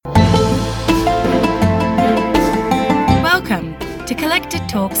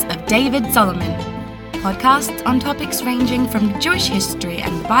David Solomon, podcasts on topics ranging from Jewish history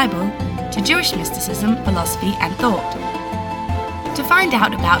and the Bible to Jewish mysticism, philosophy and thought. To find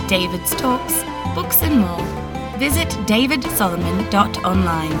out about David's talks, books and more, visit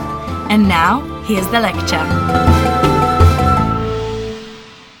davidsolomon.online. And now, here's the lecture.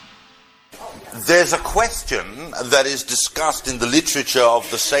 There's a question that is discussed in the literature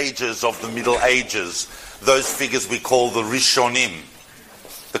of the sages of the Middle Ages, those figures we call the Rishonim.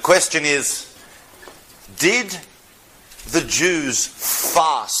 The question is, did the Jews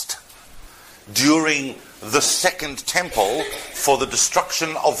fast during the Second Temple for the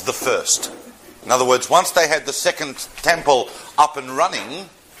destruction of the first? In other words, once they had the Second Temple up and running,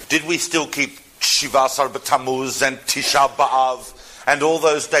 did we still keep Shiva Asar B'Tammuz and Tisha B'Av and all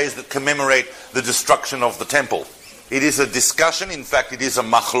those days that commemorate the destruction of the temple? It is a discussion, in fact it is a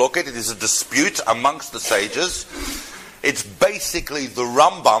machloket, it is a dispute amongst the sages. It's basically the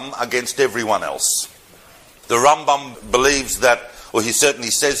Rambam against everyone else. The Rambam believes that, or he certainly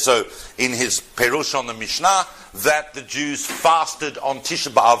says so in his Perush on the Mishnah, that the Jews fasted on Tisha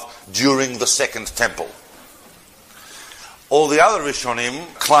B'Av during the Second Temple. All the other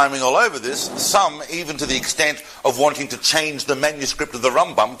Rishonim climbing all over this, some even to the extent of wanting to change the manuscript of the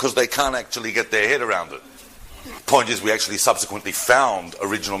Rambam because they can't actually get their head around it. Point is, we actually subsequently found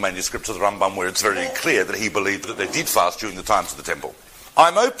original manuscripts of the Rambam where it's very clear that he believed that they did fast during the times of the temple.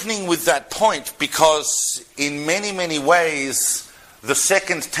 I'm opening with that point because in many, many ways the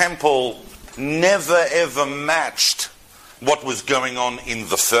Second Temple never ever matched what was going on in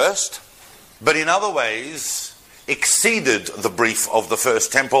the first, but in other ways exceeded the brief of the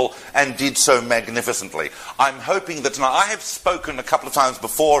First Temple and did so magnificently. I'm hoping that tonight, I have spoken a couple of times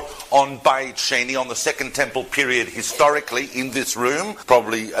before on Beit Sheni, on the Second Temple period historically in this room,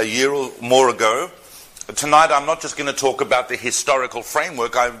 probably a year or more ago. Tonight I'm not just going to talk about the historical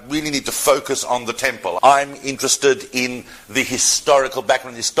framework, I really need to focus on the temple. I'm interested in the historical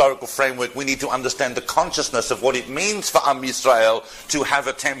background, the historical framework. We need to understand the consciousness of what it means for Am Yisrael to have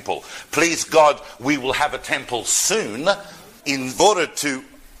a temple. Please God, we will have a temple soon. In order to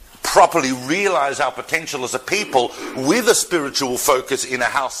properly realize our potential as a people with a spiritual focus in a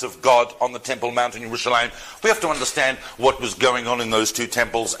house of God on the Temple Mount in Yerushalayim, we have to understand what was going on in those two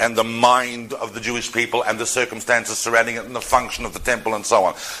temples and the mind of the Jewish people and the circumstances surrounding it and the function of the temple and so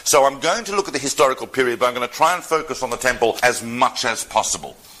on. So I'm going to look at the historical period, but I'm going to try and focus on the temple as much as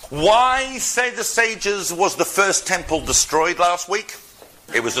possible. Why, say the sages, was the first temple destroyed last week?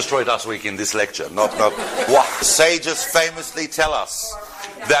 It was destroyed last week in this lecture, not what sages famously tell us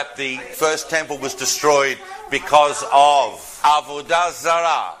that the first temple was destroyed because of Avodah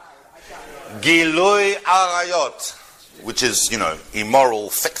Zarah, Gilui Arayot, which is, immoral,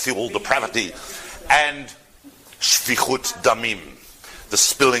 sexual depravity, and Shfichut Damim, the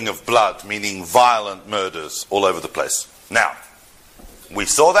spilling of blood, meaning violent murders all over the place. Now, we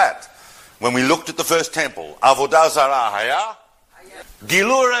saw that when we looked at the first temple. Avodah Zarah Haya,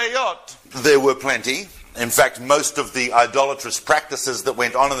 Gilui Arayot, there were plenty. In fact, most of the idolatrous practices that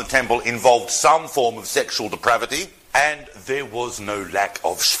went on in the temple involved some form of sexual depravity, and there was no lack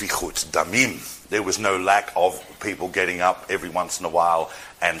of shfichut damim. There was no lack of people getting up every once in a while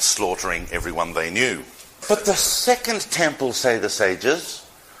and slaughtering everyone they knew. But the second temple, say the sages,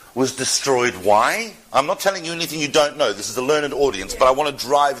 was destroyed. Why? I'm not telling you anything you don't know. This is a learned audience, but I want to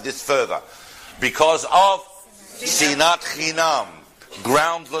drive this further. Because of sinat chinam,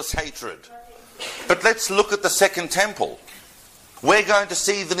 groundless hatred. But let's look at the Second Temple. We're going to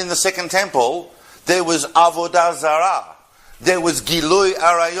see that in the Second Temple, there was Avodah Zarah, there was Gilui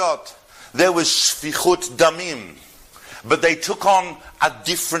Arayot, there was Shfichut Damim. But they took on a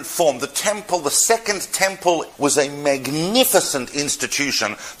different form. The temple, the Second Temple, was a magnificent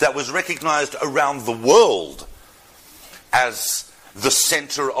institution that was recognized around the world as the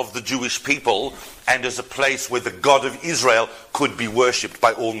center of the Jewish people and as a place where the God of Israel could be worshipped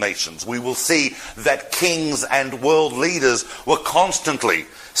by all nations. We will see that kings and world leaders were constantly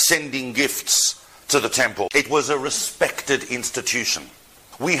sending gifts to the temple. It was a respected institution.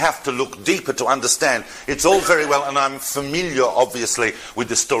 We have to look deeper to understand. It's all very well, and I'm familiar, obviously, with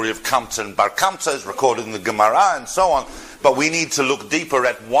the story of Kamsa and Bar Kamsa, as recorded in the Gemara and so on, but we need to look deeper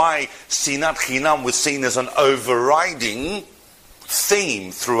at why Sinat Chinam was seen as an overriding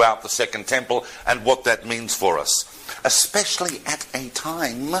theme throughout the Second Temple and what that means for us. Especially at a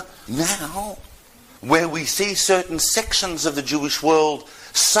time now where we see certain sections of the Jewish world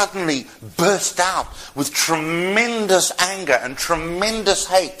suddenly burst out with tremendous anger and tremendous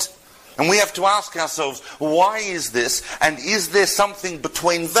hate. And we have to ask ourselves, why is this? And is there something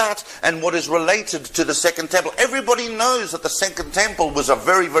between that and what is related to the Second Temple? Everybody knows that the Second Temple was a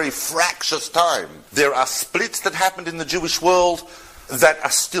very, very fractious time. There are splits that happened in the Jewish world that are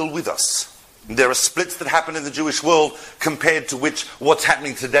still with us. There are splits that happened in the Jewish world compared to which what's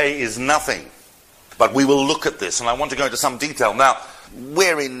happening today is nothing. But we will look at this, and I want to go into some detail. Now,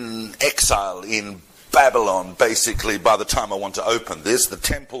 we're in exile in Babylon, basically, by the time I want to open this. The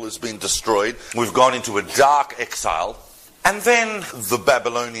temple has been destroyed. We've gone into a dark exile. And then the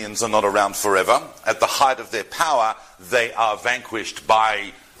Babylonians are not around forever. At the height of their power, they are vanquished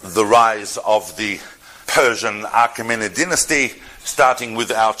by the rise of the Persian Achaemenid dynasty, starting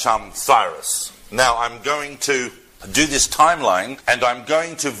with our chum Cyrus. Now, I'm going to do this timeline, and I'm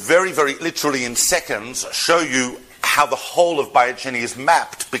going to very, very literally in seconds show you how the whole of Bayit Sheni is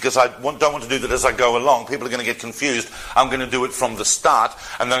mapped, because I don't want to do that as I go along. People are going to get confused. I'm going to do it from the start,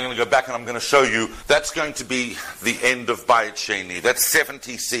 and then I'm going to go back and I'm going to show you that's going to be the end of Bayit Sheni. That's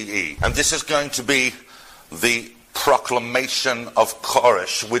 70 CE. And this is going to be the proclamation of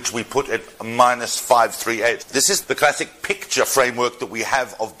Koresh, which we put at -538. This is the classic picture framework that we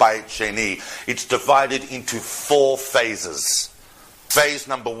have of Bayit Sheni. It's divided into 4 phases. Phase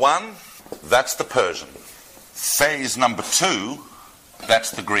number 1, that's the Persian. Phase number 2,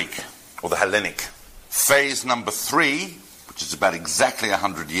 that's the Greek, or the Hellenic. Phase number 3, which is about exactly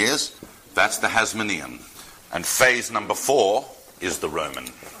 100 years, that's the Hasmonean. And phase number 4 is the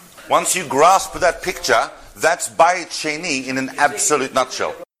Roman. Once you grasp that picture, that's Bayit Sheni in an absolute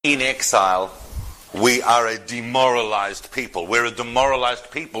nutshell. In exile, we are a demoralized people. We're a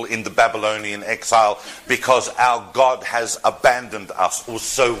demoralized people in the Babylonian exile because our God has abandoned us, or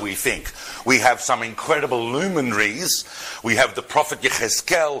so we think. We have some incredible luminaries. We have the prophet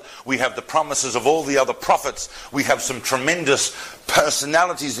Yechezkel. We have the promises of all the other prophets. We have some tremendous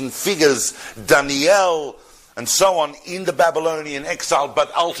personalities and figures, Daniel, and so on, in the Babylonian exile,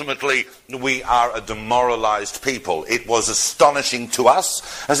 but ultimately we are a demoralized people. It was astonishing to us,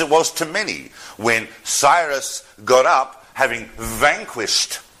 as it was to many, when Cyrus got up, having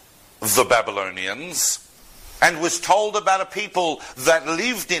vanquished the Babylonians, and was told about a people that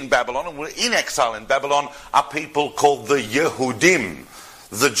lived in Babylon and were in exile in Babylon, a people called the Yehudim,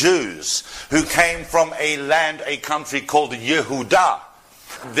 the Jews, who came from a land, a country called Yehudah.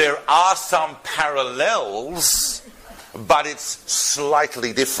 There are some parallels, but it's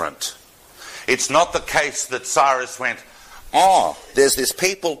slightly different. It's not the case that Cyrus went, there's this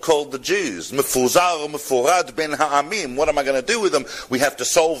people called the Jews. Mefuzar or Mefurad ben Ha'amim. What am I going to do with them? We have to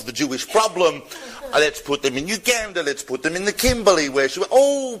solve the Jewish problem. Let's put them in Uganda. Let's put them in the Kimberley.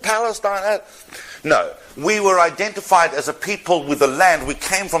 Palestine. No. We were identified as a people with a land. We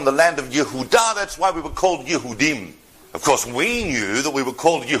came from the land of Yehudah. That's why we were called Yehudim. Of course, we knew that we were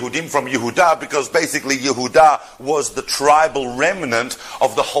called Yehudim from Yehudah because basically Yehudah was the tribal remnant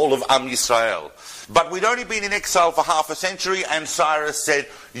of the whole of Am Yisrael. But we'd only been in exile for half a century, and Cyrus said,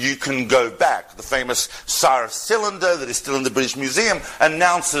 you can go back. The famous Cyrus cylinder that is still in the British Museum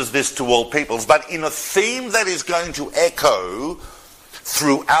announces this to all peoples. But in a theme that is going to echo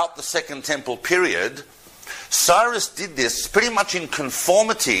throughout the Second Temple period, Cyrus did this pretty much in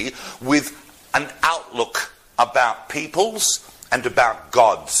conformity with an outlook about peoples and about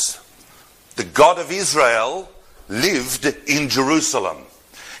gods. The God of Israel lived in Jerusalem.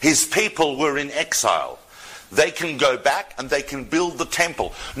 His people were in exile. They can go back and they can build the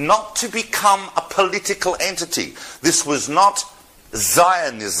temple, not to become a political entity. This was not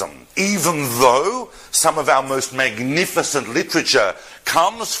Zionism, even though some of our most magnificent literature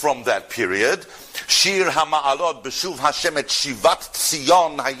comes from that period. Shir HaMa'alot B'shuv Hashem et Shivat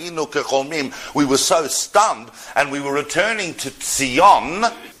Tzion Hayinu Kecholmim. We were so stunned, and we were returning to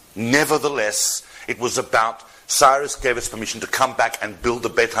Tzion. Nevertheless, it was about Cyrus gave us permission to come back and build the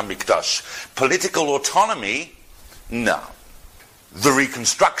Beit HaMikdash. Political autonomy? No. The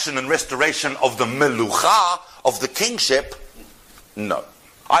reconstruction and restoration of the Melucha, of the kingship? No.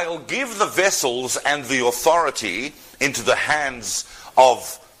 I'll give the vessels and the authority into the hands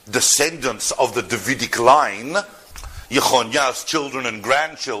of descendants of the Davidic line, Yechoniah's children and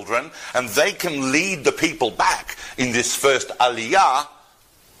grandchildren, and they can lead the people back in this first Aliyah,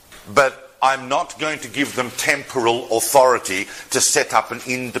 but I'm not going to give them temporal authority to set up an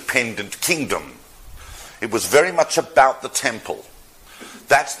independent kingdom. It was very much about the temple.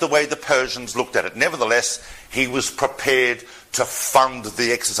 That's the way the Persians looked at it. Nevertheless, he was prepared to fund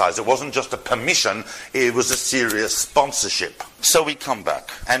the exercise. It wasn't just a permission, it was a serious sponsorship. So we come back.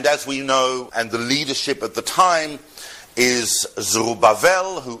 And as we know, and the leadership at the time is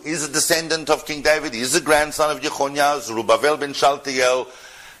Zerubbabel, who is a descendant of King David. He is a grandson of Yechoniah, Zerubbabel ben Shaltiel.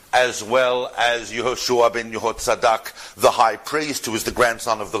 as well as Yehoshua ben Yehotzadak, the high priest, who was the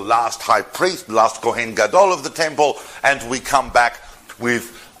grandson of the last high priest, last Kohen Gadol of the temple, and we come back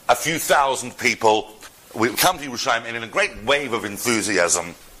with a few thousand people. We come to Yerushalayim, and in a great wave of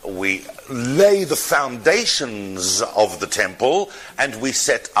enthusiasm, we lay the foundations of the temple, and we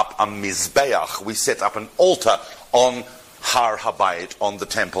set up a mizbeach. We set up an altar on Har Habayit, on the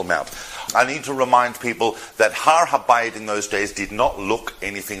Temple Mount. I need to remind people that Har Habayit in those days did not look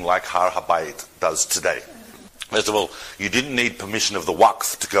anything like Har Habayit does today. First of all, you didn't need permission of the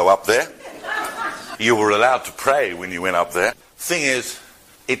Waqf to go up there. You were allowed to pray when you went up there. Thing is,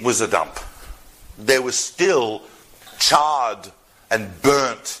 it was a dump. There was still charred and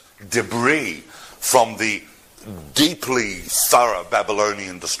burnt debris from the deeply thorough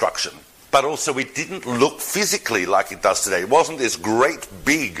Babylonian destruction. But also it didn't look physically like it does today. It wasn't this great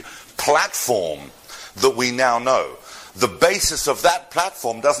big platform that we now know. The basis of that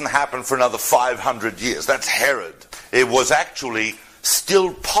platform doesn't happen for another 500 years. That's Herod. It was actually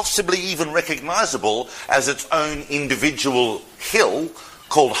still possibly even recognizable as its own individual hill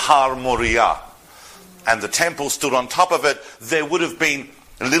called Har Moriah. And the temple stood on top of it. There would have been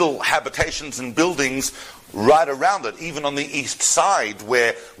little habitations and buildings right around it, even on the east side,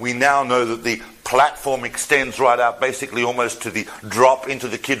 where we now know that the platform extends right out, basically almost to the drop into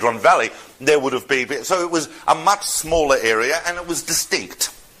the Kidron Valley. There would have been, so it was a much smaller area, and it was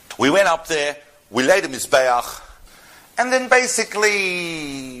distinct. We went up there, we laid a mizbeach, and then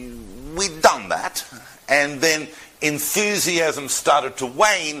basically we'd done that, and then enthusiasm started to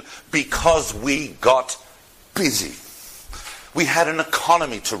wane because we got busy. We had an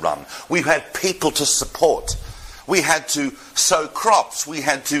economy to run. We had people to support. We had to sow crops. We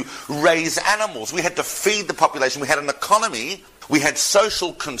had to raise animals. We had to feed the population. We had an economy. We had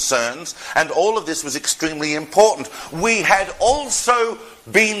social concerns. And all of this was extremely important. We had also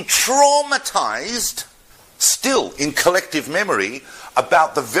been traumatized, still in collective memory,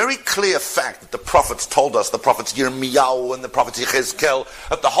 about the very clear fact that the prophets told us, the prophets Yirmiyahu and the prophets Yechezkel,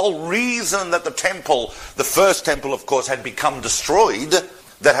 that the whole reason that the temple, the first temple of course, had become destroyed,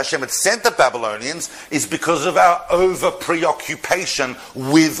 that Hashem had sent the Babylonians, is because of our over-preoccupation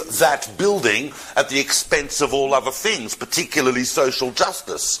with that building at the expense of all other things, particularly social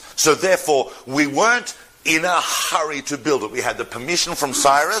justice. So therefore, we weren't in a hurry to build it. We had the permission from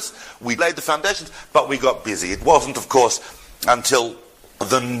Cyrus, we laid the foundations, but we got busy. It wasn't, of course, until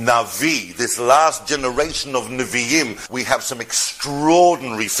the Navi, this last generation of Nevi'im, we have some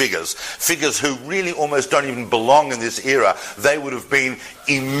extraordinary figures who really almost don't even belong in this era. They would have been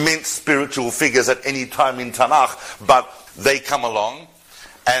immense spiritual figures at any time in Tanakh, but they come along,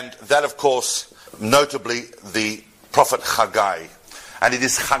 and that, of course, notably the prophet Haggai. And it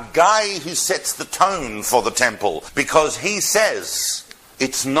is Haggai who sets the tone for the temple, because he says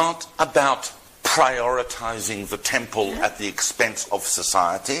it's not about prioritizing the temple at the expense of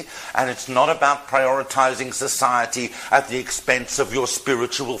society, and it's not about prioritizing society at the expense of your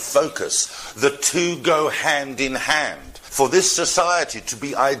spiritual focus. The two go hand in hand. For this society to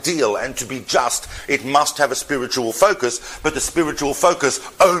be ideal and to be just, it must have a spiritual focus, but the spiritual focus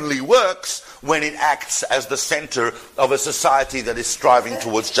only works when it acts as the center of a society that is striving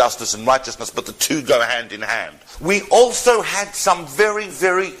towards justice and righteousness, but the two go hand in hand. We also had some very,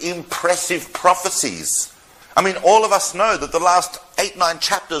 very impressive prophecies. I mean, all of us know that the last 8-9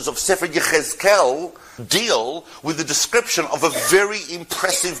 chapters of Sefer Yechezkel deal with the description of a very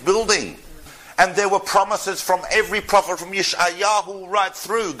impressive building. And there were promises from every prophet, from Yeshayahu right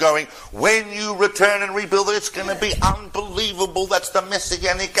through, going, when you return and rebuild it, it's going to be unbelievable. That's the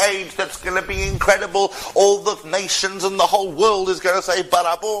Messianic age. That's going to be incredible. All the nations and the whole world is going to say,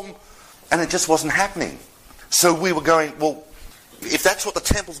 baraboom. And it just wasn't happening. So we were going, well, if that's what the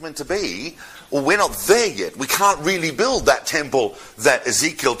temple's meant to be, well, we're not there yet. We can't really build that temple that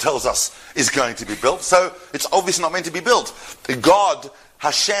Ezekiel tells us is going to be built. So it's obviously not meant to be built. God,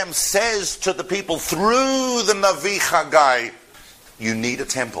 Hashem, says to the people through the Navi Haggai, you need a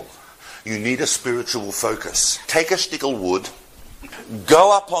temple. You need a spiritual focus. Take a shtickle wood,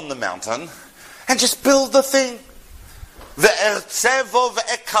 go up on the mountain, and just build the thing. Ve'ertzevo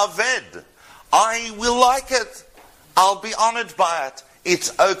ve'ekaved. I will like it. I'll be honored by it.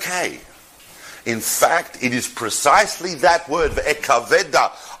 It's okay. In fact, it is precisely that word,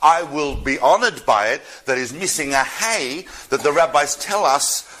 ve'ekaveda, I will be honored by it, that is missing a hey, that the rabbis tell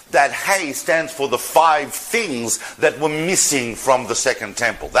us that hey stands for the 5 things that were missing from the second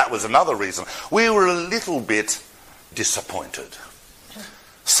temple. That was another reason. We were a little bit disappointed.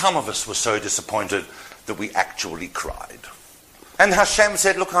 Some of us were so disappointed that we actually cried. And Hashem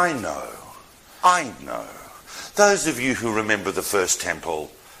said, look, I know. Those of you who remember the first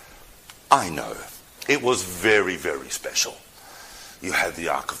temple, I know. It was very, very special. You had the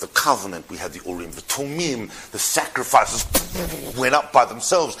Ark of the Covenant, we had the Urim V'Tumim, the sacrifices went up by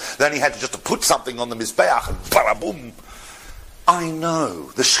themselves. Then he had to just put something on the Mizbeach and baraboom. I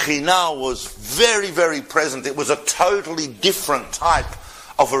know. The Shekhinah was very, very present. It was a totally different type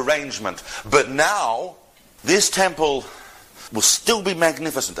of arrangement. But now, this temple will still be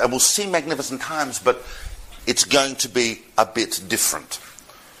magnificent, and we'll see magnificent times, but it's going to be a bit different.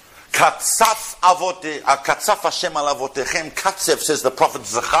 Katzaf Hashem al avotechem. Katzev, says the prophet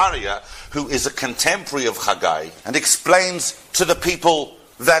Zechariah, who is a contemporary of Haggai, and explains to the people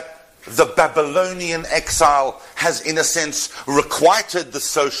that the Babylonian exile has, in a sense, requited the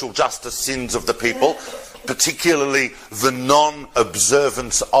social justice sins of the people, particularly the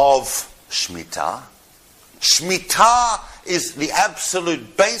non-observance of Shemitah. Shemitah is the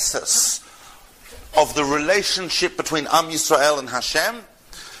absolute basis of the relationship between Am Yisrael and Hashem,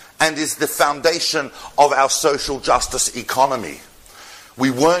 and is the foundation of our social justice economy. We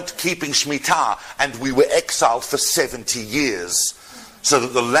weren't keeping Shemitah, and we were exiled for 70 years so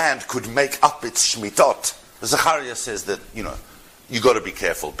that the land could make up its Shmitot. Zechariah says that, you got to be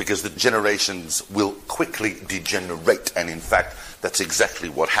careful, because the generations will quickly degenerate, and in fact, that's exactly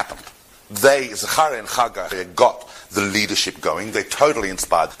what happened. Zechariah and Haggai, got the leadership going. They totally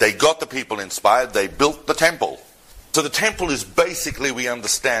inspired. They got the people inspired. They built the temple. So the temple is basically, we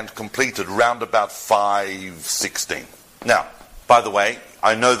understand, completed round about 516. Now, by the way,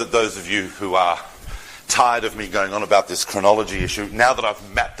 I know that those of you who are tired of me going on about this chronology issue, now that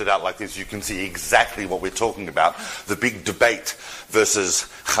I've mapped it out like this, you can see exactly what we're talking about. The big debate versus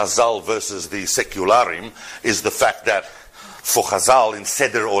Chazal versus the Secularim is the fact that for Chazal in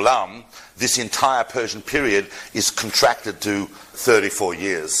Seder Olam, this entire Persian period is contracted to 34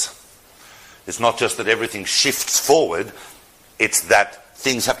 years. It's not just that everything shifts forward, it's that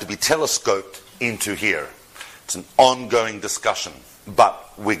things have to be telescoped into here. It's an ongoing discussion,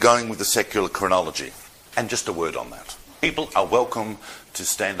 but we're going with the secular chronology. And just a word on that. People are welcome to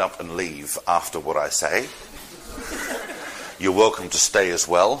stand up and leave after what I say. You're welcome to stay as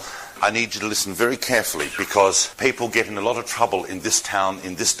well. I need you to listen very carefully, because people get in a lot of trouble in this town,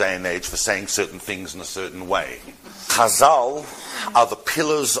 in this day and age, for saying certain things in a certain way. Chazal are the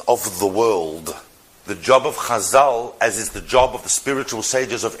pillars of the world. The job of Chazal, as is the job of the spiritual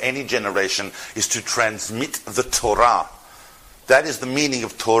sages of any generation, is to transmit the Torah. That is the meaning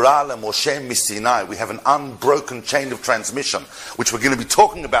of Torah LeMoshe Misinai. We have an unbroken chain of transmission, which we're going to be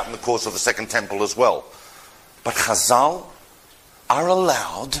talking about in the course of the Second Temple as well. But Chazal are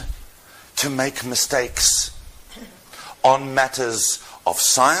allowed to make mistakes on matters of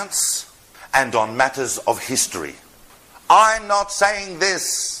science and on matters of history. I'm not saying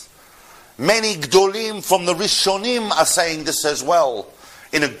this. Many Gdolim from the Rishonim are saying this as well,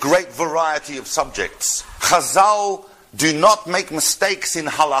 in a great variety of subjects. Chazal do not make mistakes in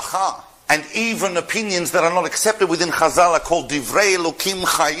halacha, and even opinions that are not accepted within Chazal are called Divrei Elokim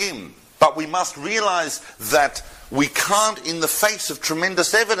Chayim. But we must realize that we can't, in the face of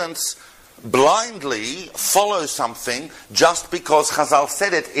tremendous evidence, blindly follow something just because Chazal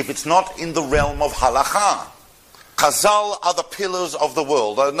said it, if it's not in the realm of halacha. Chazal are the pillars of the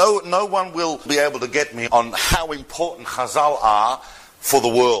world. No one will be able to get me on how important Chazal are for the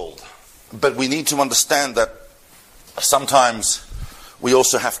world. But we need to understand that sometimes we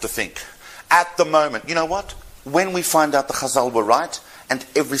also have to think. At the moment, you know what? When we find out the Chazal were right, and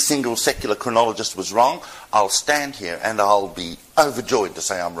every single secular chronologist was wrong, I'll stand here and I'll be overjoyed to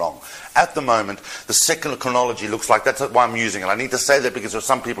say I'm wrong. At the moment, the secular chronology looks like that's why I'm using it. I need to say that because there are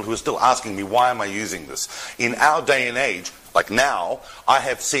some people who are still asking me, why am I using this? In our day and age, like now, I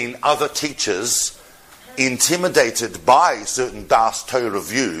have seen other teachers intimidated by certain Das Torah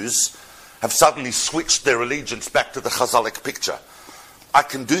views have suddenly switched their allegiance back to the Chazalic picture. I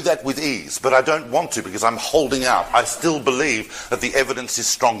can do that with ease, but I don't want to because I'm holding out. I still believe that the evidence is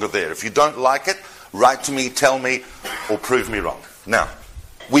stronger there. If you don't like it, write to me, tell me, or prove me wrong. Now,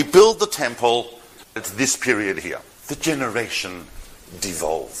 we build the temple at this period here. The generation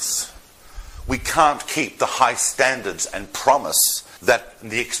devolves. We can't keep the high standards and promise that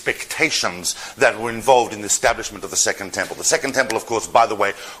the expectations that were involved in the establishment of the Second Temple. The Second Temple, of course, by the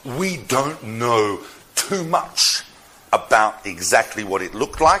way, we don't know too much about exactly what it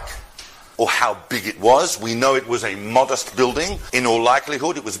looked like or how big it was. We know it was a modest building. In all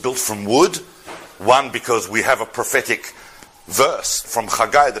likelihood, it was built from wood. One, because we have a prophetic verse from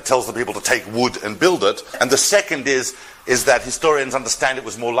Haggai that tells the people to take wood and build it. And the second is that historians understand it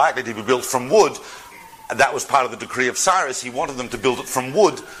was more likely to be built from wood. And that was part of the decree of Cyrus. He wanted them to build it from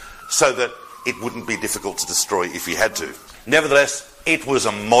wood so that it wouldn't be difficult to destroy if he had to. Nevertheless, it was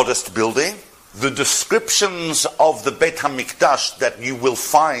a modest building. The descriptions of the Beit HaMikdash that you will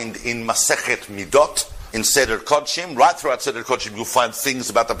find in Masechet Midot, in Seder Kodshim, right throughout Seder Kodshim, you'll find things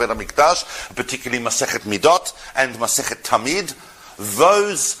about the Beit HaMikdash, particularly Masechet Midot and Masechet Tamid.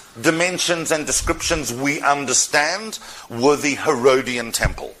 Those dimensions and descriptions we understand were the Herodian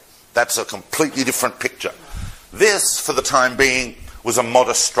temple. That's a completely different picture. This, for the time being, was a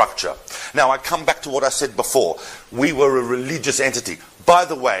modest structure. Now, I come back to what I said before. We were a religious entity. By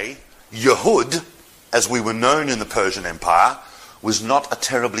the way, Yehud, as we were known in the Persian Empire, was not a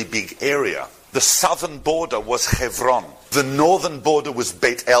terribly big area. The southern border was Hebron. The northern border was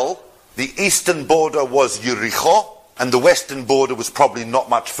Beit El. The eastern border was Yericho. And the western border was probably not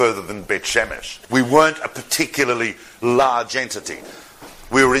much further than Beit Shemesh. We weren't a particularly large entity.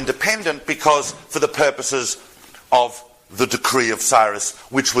 We were independent because, for the purposes of the decree of Cyrus,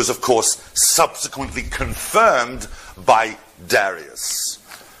 which was, of course, subsequently confirmed by Darius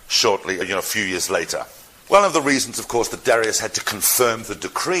shortly, a few years later. One of the reasons, of course, that Darius had to confirm the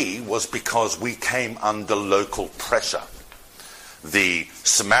decree was because we came under local pressure. The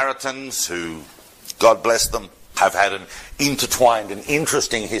Samaritans, who, God bless them, have had an intertwined and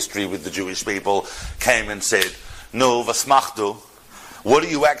interesting history with the Jewish people, came and said, "No, was machst du? What are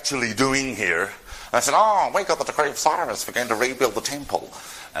you actually doing here?" And I said, "We got the decree of Cyrus. We're going to rebuild the temple."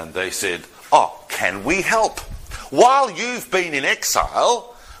 And they said, "Can we help? While you've been in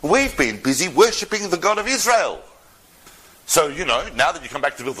exile, we've been busy worshipping the God of Israel. So, now that you come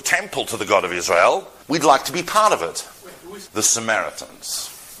back to build the temple to the God of Israel, we'd like to be part of it." The Samaritans.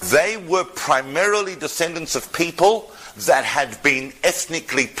 They were primarily descendants of people that had been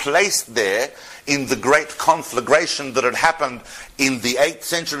ethnically placed there in the great conflagration that had happened in the 8th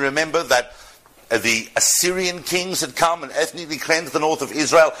century. Remember that the Assyrian kings had come and ethnically cleansed the north of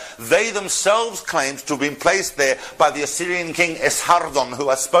Israel. They themselves claimed to have been placed there by the Assyrian king Esarhaddon, who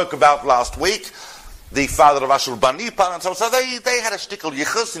I spoke about last week, the father of Ashurbanipal, and so on. So they had a shtickle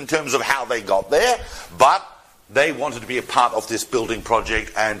yichus in terms of how they got there, but they wanted to be a part of this building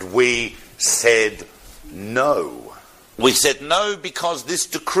project, and we said no. We said no because this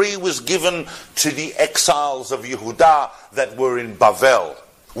decree was given to the exiles of Yehuda that were in Bavel.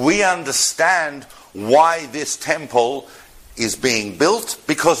 We understand why this temple is being built,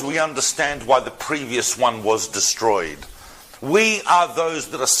 because we understand why the previous one was destroyed. We are those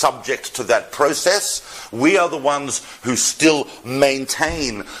that are subject to that process. We are the ones who still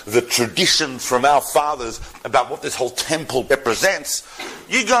maintain the tradition from our fathers about what this whole temple represents.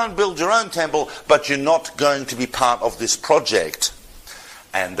 You go and build your own temple, but you're not going to be part of this project.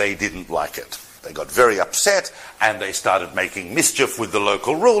 And they didn't like it. They got very upset, and they started making mischief with the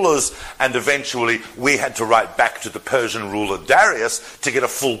local rulers, and eventually we had to write back to the Persian ruler Darius to get a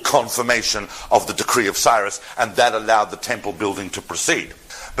full confirmation of the decree of Cyrus, and that allowed the temple building to proceed.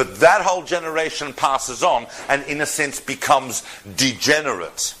 But that whole generation passes on and in a sense becomes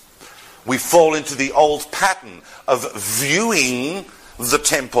degenerate. We fall into the old pattern of viewing the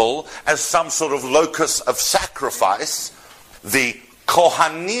temple as some sort of locus of sacrifice. The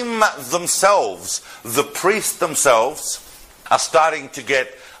Kohanim themselves, the priests themselves, are starting to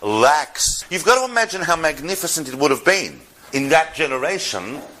get lax. You've got to imagine how magnificent it would have been in that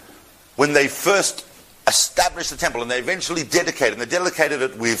generation when they first established the temple and they eventually dedicated, and they dedicated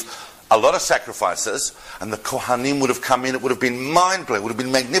it with a lot of sacrifices, and the Kohanim would have come in. It would have been mind-blowing. It would have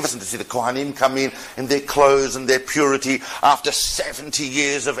been magnificent to see the Kohanim come in their clothes and their purity after 70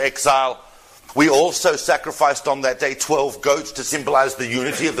 years of exile. We also sacrificed on that day 12 goats to symbolize the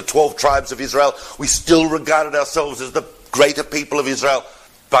unity of the 12 tribes of Israel. We still regarded ourselves as the greater people of Israel.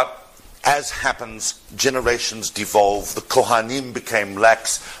 But as happens, generations devolve. The Kohanim became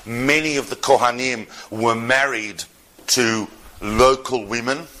lax. Many of the Kohanim were married to local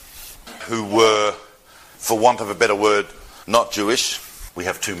women who were, for want of a better word, not Jewish. We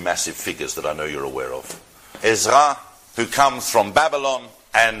have two massive figures that I know you're aware of. Ezra, who comes from Babylon,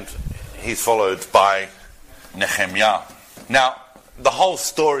 and he's followed by Nehemiah. Now, the whole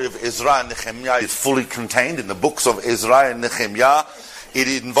story of Ezra and Nehemiah is fully contained in the books of Ezra and Nehemiah.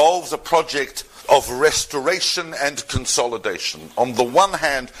 It involves a project of restoration and consolidation. On the one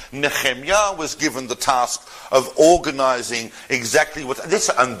hand, Nehemiah was given the task of organizing exactly what this,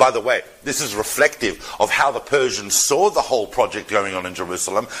 and by the way, this is reflective of how the Persians saw the whole project going on in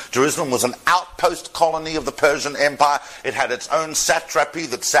Jerusalem. Jerusalem was an outpost colony of the Persian Empire. It had its own satrapy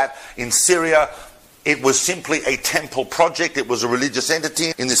that sat in Syria. It was simply a temple project. It was a religious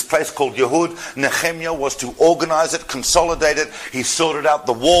entity in this place called Yehud. Nehemiah was to organize it, consolidate it. He sorted out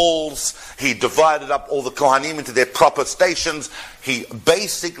the walls. He divided up all the Kohanim into their proper stations. He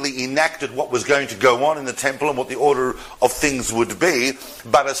basically enacted what was going to go on in the temple and what the order of things would be.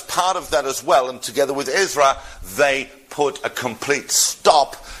 But as part of that as well, and together with Ezra, they put a complete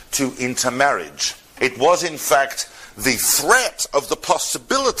stop to intermarriage. It was in fact the threat of the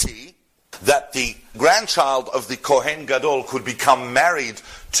possibility that the grandchild of the Kohen Gadol could become married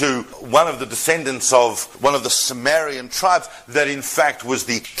to one of the descendants of one of the Sumerian tribes, that in fact was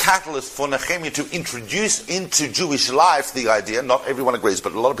the catalyst for Nehemiah to introduce into Jewish life the idea, not everyone agrees,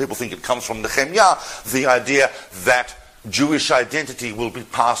 but a lot of people think it comes from Nehemiah, the idea that Jewish identity will be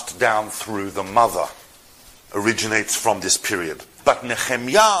passed down through the mother. Originates from this period. But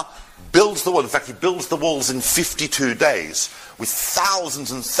Nehemiah builds the wall. In fact, he builds the walls in 52 days with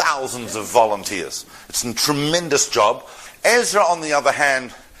thousands and thousands of volunteers. It's a tremendous job. Ezra, on the other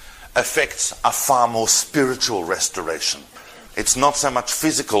hand, affects a far more spiritual restoration. It's not so much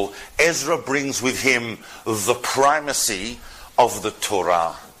physical. Ezra brings with him the primacy of the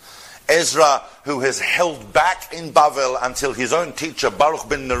Torah. Ezra, who has held back in Bavel until his own teacher, Baruch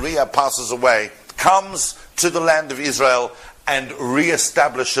ben Neriah, passes away, comes to the land of Israel and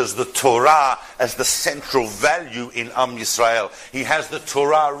re-establishes the Torah as the central value in Am Yisrael. He has the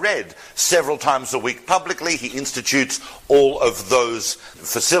Torah read several times a week publicly. He institutes all of those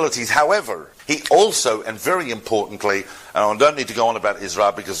facilities. However, he also, and very importantly, and I don't need to go on about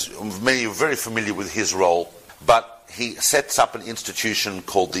Ezra because many are very familiar with his role, but he sets up an institution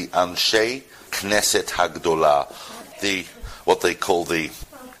called the Anshe Knesset Hagdolah, what they call the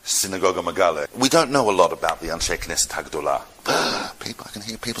Synagogue Megale. We don't know a lot about the Anshe Knesset Hagdolah. I can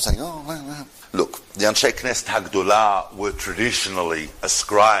hear people saying, Look, the Anshe Knesset Hagdolah were traditionally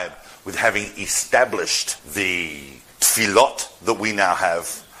ascribed with having established the tefillot that we now have,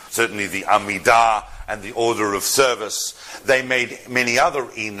 certainly the Amidah and the order of service. They made many other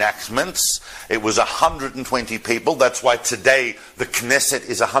enactments. It was 120 people. That's why today the Knesset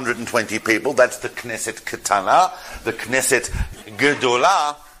is 120 people. That's the Knesset Ketana. The Knesset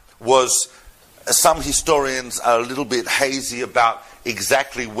Gedolah was, some historians are a little bit hazy about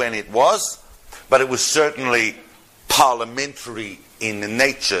exactly when it was, but it was certainly parliamentary in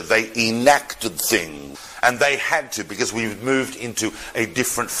nature. They enacted things, and they had to, because we've moved into a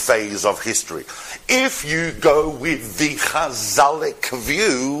different phase of history. If you go with the Chazalic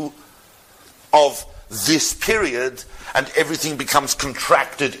view of this period, and everything becomes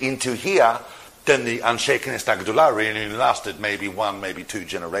contracted into here, then the Anshe Knesset Hagdolah really lasted maybe one, maybe two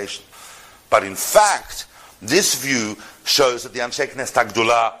generations. But in fact, this view shows that the Anshe Knesset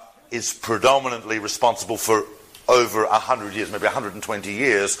Hagdolah is predominantly responsible for over 100 years, maybe 120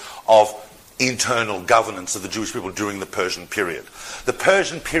 years of internal governance of the Jewish people during the Persian period. The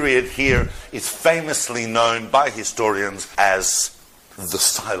Persian period here is famously known by historians as the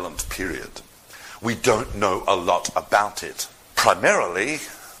silent period. We don't know a lot about it, primarily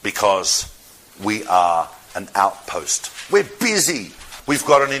because we are an outpost. We're busy. We've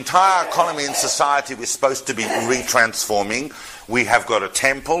got an entire economy and society we're supposed to be retransforming. We have got a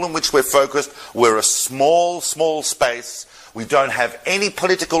temple in which we're focused. We're a small space. We don't have any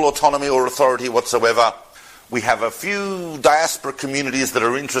political autonomy or authority whatsoever. We have a few diaspora communities that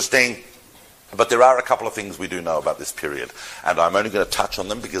are interesting, but there are a couple of things we do know about this period, and I'm only going to touch on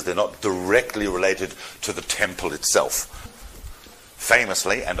them because they're not directly related to the temple itself.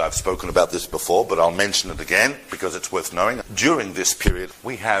 Famously, and I've spoken about this before, but I'll mention it again because it's worth knowing, during this period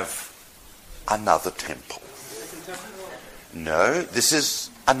we have another temple. No, this is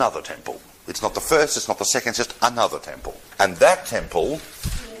another temple. It's not the first, it's not the second, it's just another temple. And that temple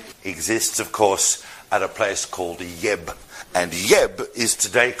exists, of course, at a place called Yeb. And Yeb is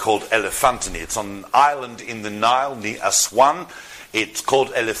today called Elephantini. It's on an island in the Nile near Aswan. It's called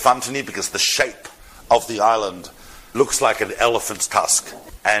Elephantini because the shape of the island looks like an elephant's tusk.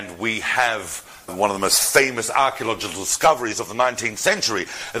 And we have one of the most famous archaeological discoveries of the 19th century,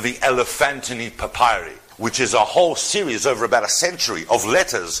 the Elephantini papyri, which is a whole series over about a century of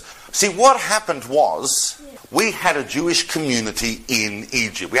letters. See, what happened was, we had a Jewish community in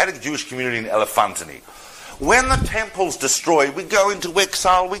Egypt. We had a Jewish community in Elephantini. When the temple's destroyed, we go into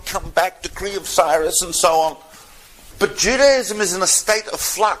exile, we come back, decree of Cyrus and so on. But Judaism is in a state of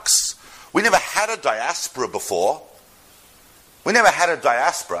flux. We never had a diaspora before. We never had a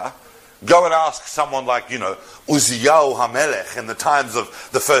diaspora. Go and ask someone like, Uzziyahu HaMelech in the times of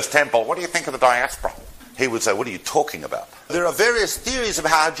the first temple, what do you think of the diaspora? He would say, what are you talking about? There are various theories of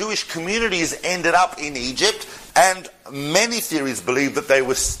how Jewish communities ended up in Egypt And many theories believe that they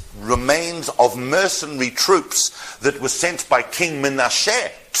were remains of mercenary troops that were sent by King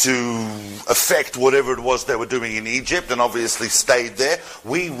Menashe to effect whatever it was they were doing in Egypt, and obviously stayed there.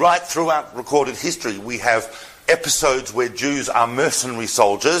 Right throughout recorded history, we have episodes where Jews are mercenary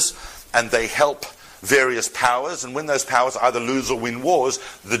soldiers and they help various powers, and when those powers either lose or win wars,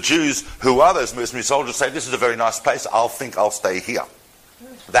 the Jews who are those mercenary soldiers say, this is a very nice place, I'll stay here.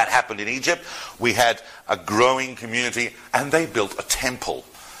 That happened in Egypt. We had a growing community and they built a temple.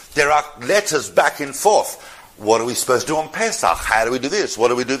 There are letters back and forth. What are we supposed to do on Pesach? How do we do this? What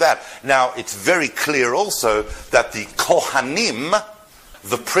do we do that? Now, it's very clear also that the Kohanim,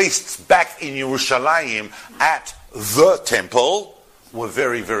 the priests back in Yerushalayim at the temple, were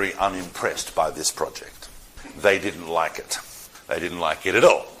very, very unimpressed by this project. They didn't like it. They didn't like it at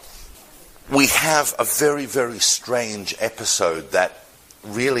all. We have a very, very strange episode that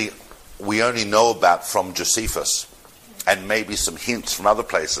really we only know about from Josephus, and maybe some hints from other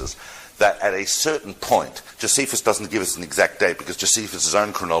places, that at a certain point, Josephus doesn't give us an exact date because Josephus'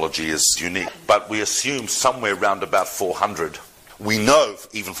 own chronology is unique, but we assume somewhere around about 400. We know,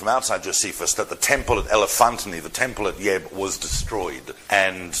 even from outside Josephus, that the temple at Elephantine, the temple at Yeb, was destroyed,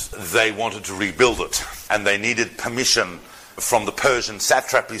 and they wanted to rebuild it, and they needed permission from the Persian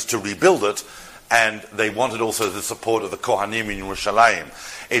satrapies to rebuild it, and they wanted also the support of the Kohanim in Yerushalayim.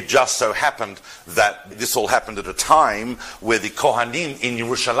 It just so happened that this all happened at a time where the Kohanim in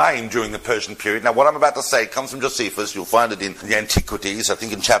Yerushalayim during the Persian period, now what I'm about to say comes from Josephus, you'll find it in the Antiquities, I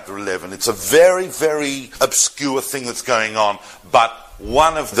think in chapter 11. It's a very, very obscure thing that's going on, but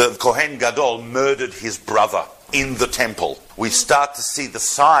one of the Kohen Gadol murdered his brother in the temple. We start to see the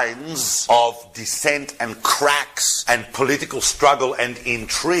signs of dissent and cracks and political struggle and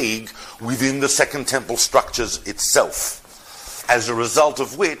intrigue within the Second Temple structures itself. As a result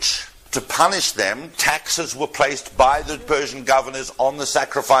of which, to punish them, taxes were placed by the Persian governors on the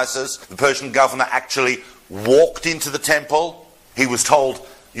sacrifices. The Persian governor actually walked into the temple. He was told,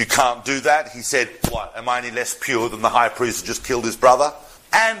 you can't do that. He said, what, am I any less pure than the high priest who just killed his brother?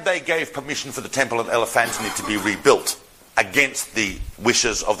 And they gave permission for the temple at Elephantine to be rebuilt against the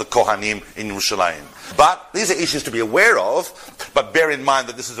wishes of the Kohanim in Yerushalayim. But these are issues to be aware of, but bear in mind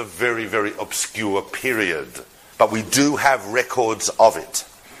that this is a very, very obscure period. But we do have records of it.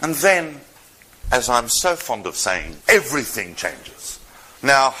 And then, as I'm so fond of saying, everything changes.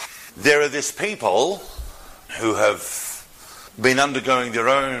 Now, there are these people who have been undergoing their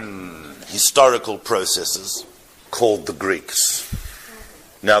own historical processes called the Greeks.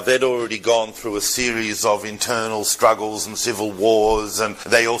 Now, they'd already gone through a series of internal struggles and civil wars, and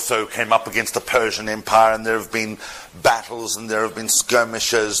they also came up against the Persian Empire, and there have been battles and there have been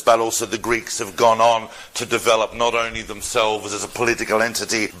skirmishes, but also the Greeks have gone on to develop not only themselves as a political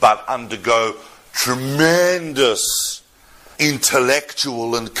entity, but undergo tremendous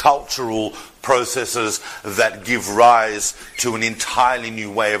intellectual and cultural processes that give rise to an entirely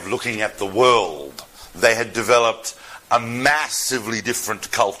new way of looking at the world. They had developed a massively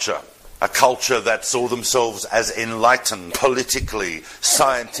different culture, a culture that saw themselves as enlightened politically,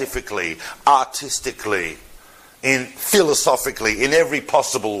 scientifically, artistically, philosophically, in every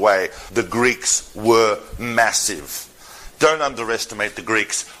possible way. The Greeks were massive. Don't underestimate the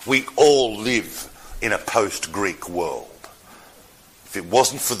Greeks. We all live in a post-Greek world. If it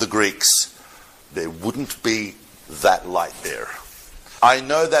wasn't for the Greeks, there wouldn't be that light there. I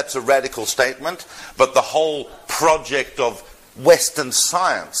know that's a radical statement, but the whole project of Western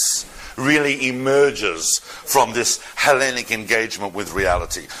science really emerges from this Hellenic engagement with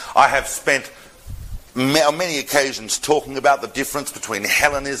reality. I have spent on many occasions talking about the difference between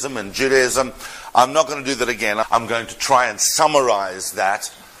Hellenism and Judaism. I'm not going to do that again. I'm going to try and summarize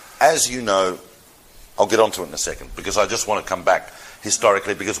that. As you know, I'll get onto it in a second, because I just want to come back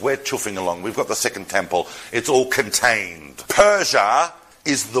historically, because we're chuffing along. We've got the Second Temple. It's all contained. Persia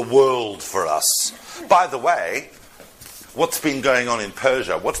is the world for us. By the way, what's been going on in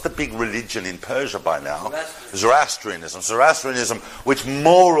Persia? What's the big religion in Persia by now? Zoroastrianism. Zoroastrianism, which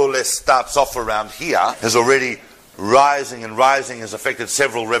more or less starts off around here, is already rising and rising, has affected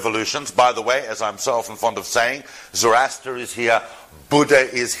several revolutions. By the way, as I'm so often fond of saying, Zoroaster is here, Buddha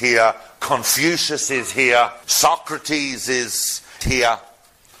is here, Confucius is here, Socrates is here.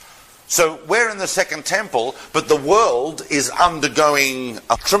 So we're in the Second Temple, but the world is undergoing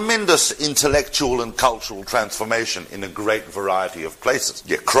a tremendous intellectual and cultural transformation in a great variety of places.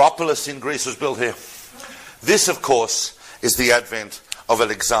 The Acropolis in Greece was built here. This, of course, is the advent of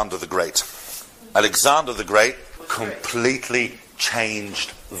Alexander the Great. Alexander the Great completely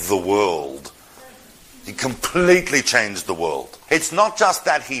changed the world. He completely changed the world. It's not just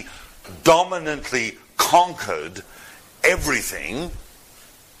that he dominantly conquered everything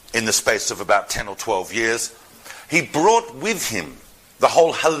in the space of about 10 or 12 years, he brought with him the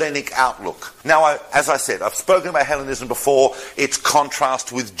whole Hellenic outlook. Now, as I said, I've spoken about Hellenism before, its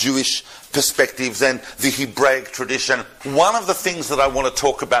contrast with Jewish perspectives and the Hebraic tradition. One of the things that I want to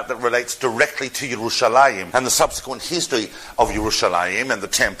talk about that relates directly to Yerushalayim and the subsequent history of Yerushalayim and the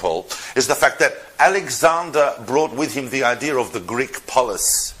temple is the fact that Alexander brought with him the idea of the Greek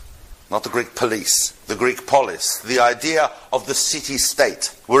polis. Not the Greek police, the Greek polis, the idea of the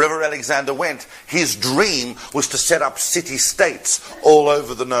city-state. Wherever Alexander went, his dream was to set up city-states all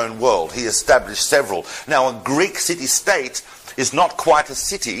over the known world. He established several. Now, a Greek city-state is not quite a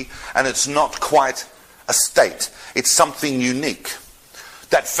city, and it's not quite a state. It's something unique.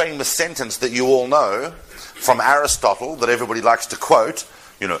 That famous sentence that you all know from Aristotle that everybody likes to quote,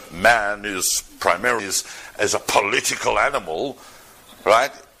 man is primarily as a political animal,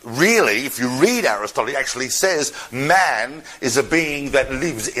 right? Really, if you read Aristotle, he actually says man is a being that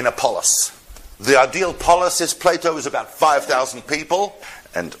lives in a polis. The ideal polis, says Plato, is about 5,000 people.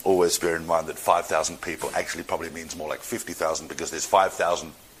 And always bear in mind that 5,000 people actually probably means more like 50,000 because there's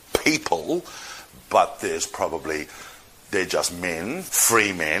 5,000 people, but they're just men,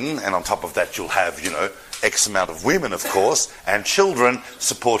 free men, and on top of that you'll have, X amount of women, of course, and children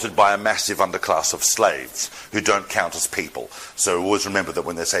supported by a massive underclass of slaves who don't count as people. So always remember that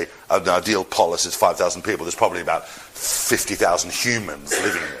when they say an ideal polis is 5,000 people, there's probably about 50,000 humans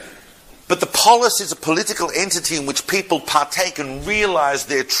living there. But the polis is a political entity in which people partake and realize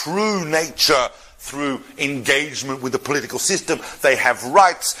their true nature through engagement with the political system. They have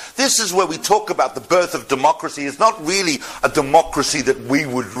rights. This is where we talk about the birth of democracy. It's not really a democracy that we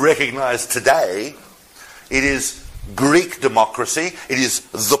would recognize today. It is Greek democracy. It is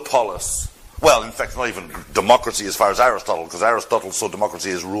the polis. Well, in fact, not even democracy as far as Aristotle, because Aristotle saw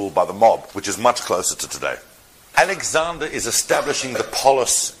democracy as ruled by the mob, which is much closer to today. Alexander is establishing the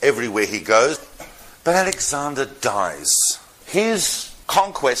polis everywhere he goes, but Alexander dies. His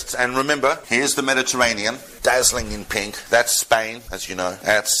conquests, and remember, here's the Mediterranean, dazzling in pink. That's Spain, as you know.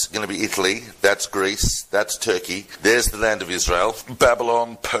 That's going to be Italy. That's Greece. That's Turkey. There's the land of Israel.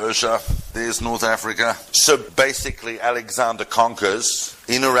 Babylon, Persia. There's North Africa. So basically, Alexander conquers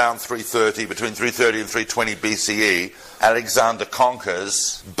in around 330, between 330 and 320 BCE. Alexander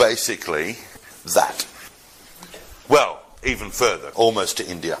conquers basically that. Well, even further, almost to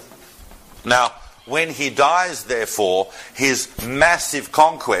India. Now, when he dies, therefore, his massive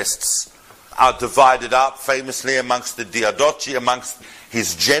conquests are divided up famously amongst the Diadochi, amongst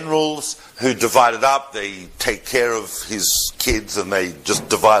his generals who divide it up. They take care of his kids and they just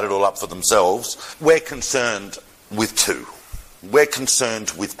divide it all up for themselves. We're concerned with two. We're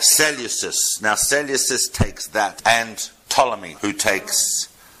concerned with Seleucus. Now, Seleucus takes that, and Ptolemy, who takes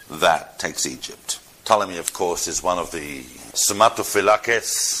that, takes Egypt. Ptolemy, of course, is one of the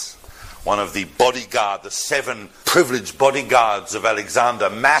Somatophylakes, one of the bodyguard, the 7 privileged bodyguards of Alexander,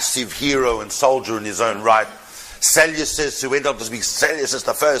 massive hero and soldier in his own right. Seleucus, who ended up to be Seleucus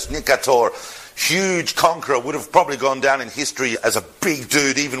the First, Nicator, huge conqueror, would have probably gone down in history as a big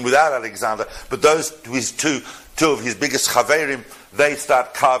dude even without Alexander. But those two of his biggest chaverim, they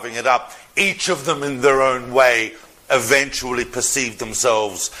start carving it up. Each of them in their own way eventually perceived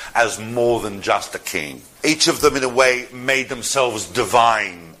themselves as more than just a king. Each of them in a way made themselves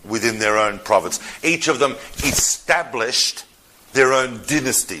divine within their own province. Each of them established their own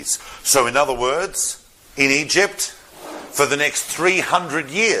dynasties. So in other words, in Egypt, for the next 300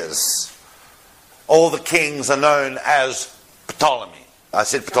 years, all the kings are known as Ptolemy. I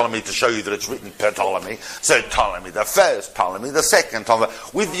said Ptolemy to show you that it's written Ptolemy. So Ptolemy the First, Ptolemy the Second, Ptolemy,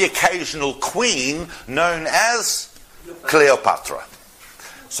 with the occasional queen known as Cleopatra.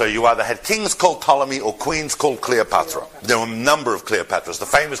 So you either had kings called Ptolemy or queens called Cleopatra. There were a number of Cleopatras. The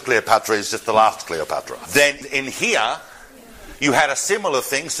famous Cleopatra is just the last Cleopatra. Then in here, you had a similar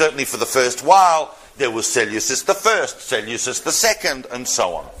thing, certainly for the first while. There was Seleucus the First, Seleucus the Second, and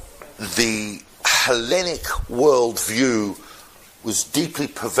so on. The Hellenic worldview was deeply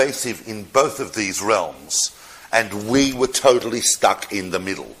pervasive in both of these realms, and we were totally stuck in the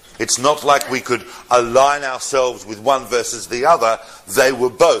middle. It's not like we could align ourselves with one versus the other. They were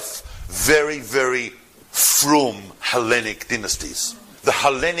both very, very frum Hellenic dynasties. The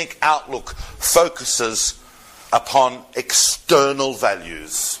Hellenic outlook focuses upon external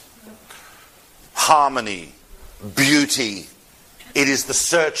values, harmony, beauty. It is the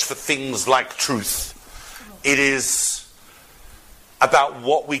search for things like truth. It is about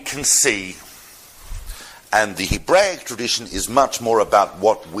what we can see. And the Hebraic tradition is much more about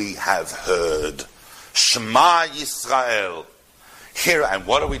what we have heard. Shema Yisrael. Here, and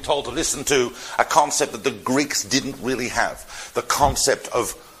what are we told to listen to? A concept that the Greeks didn't really have. The concept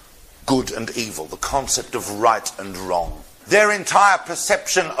of good and evil. The concept of right and wrong. Their entire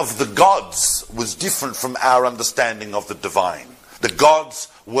perception of the gods was different from our understanding of the divine. The gods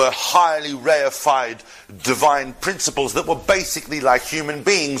were highly reified divine principles that were basically like human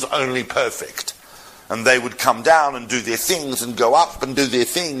beings, only perfect. And they would come down and do their things and go up and do their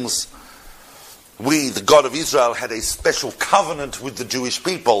things. We, the God of Israel, had a special covenant with the Jewish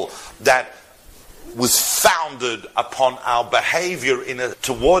people that was founded upon our behavior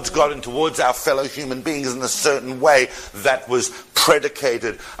towards God and towards our fellow human beings in a certain way that was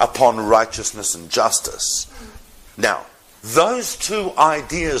predicated upon righteousness and justice. Now, those two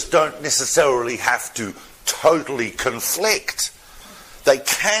ideas don't necessarily have to totally conflict. They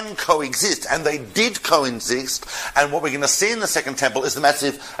can coexist, and they did coexist, and what we're going to see in the Second Temple is the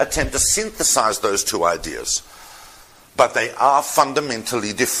massive attempt to synthesize those two ideas. But they are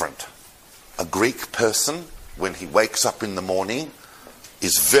fundamentally different. A Greek person, when he wakes up in the morning,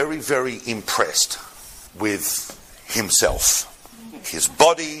 is very, very impressed with himself. His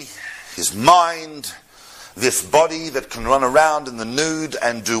body, his mind, this body that can run around in the nude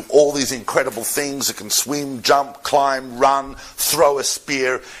and do all these incredible things. It can swim, jump, climb, run, throw a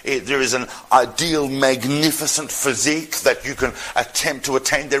spear. There is an ideal, magnificent physique that you can attempt to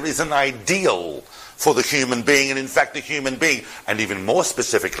attain. There is an ideal for the human being, and in fact the human being, and even more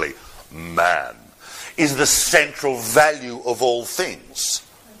specifically, man, is the central value of all things.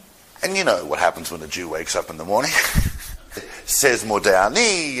 And you know what happens when a Jew wakes up in the morning? Says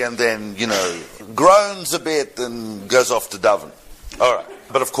Modeh, and then, groans a bit and goes off to daven. All right.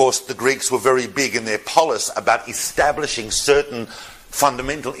 But of course, the Greeks were very big in their polis about establishing certain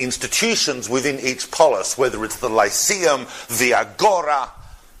fundamental institutions within each polis, whether it's the Lyceum, the Agora,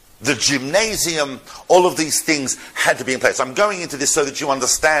 the Gymnasium. All of these things had to be in place. I'm going into this so that you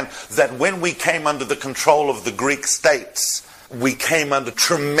understand that when we came under the control of the Greek states, we came under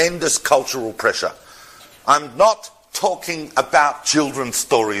tremendous cultural pressure. I'm not talking about children's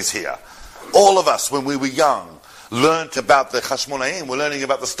stories here. All of us, when we were young, learnt about the Hashmonaim. We're learning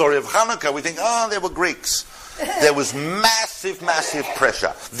about the story of Hanukkah. We think, they were Greeks. There was massive, massive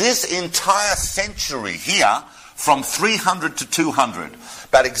pressure. This entire century here, from 300 to 200,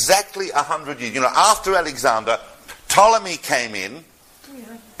 about exactly 100 years, after Alexander, Ptolemy came in.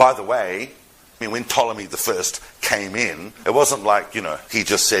 By the way, when Ptolemy the First came in, it wasn't like, he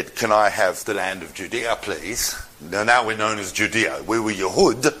just said, can I have the land of Judea, please? Now we're known as Judea. We were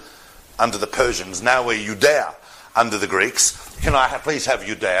Yehud under the Persians. Now we're Judea under the Greeks. Can I please have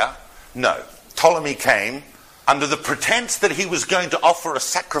Judea? No. Ptolemy came under the pretense that he was going to offer a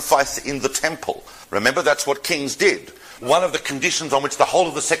sacrifice in the temple. Remember, that's what kings did. One of the conditions on which the whole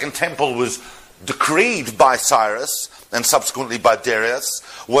of the Second Temple was decreed by Cyrus and subsequently by Darius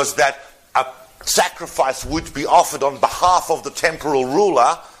was that a sacrifice would be offered on behalf of the temporal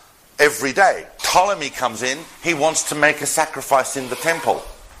ruler every day. Ptolemy comes in, he wants to make a sacrifice in the temple.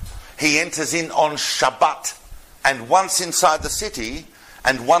 He enters in on Shabbat, and once inside the city,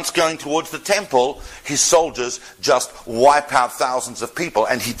 and once going towards the temple, his soldiers just wipe out thousands of people,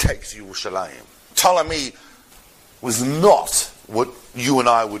 and he takes Yerushalayim. Ptolemy was not what you and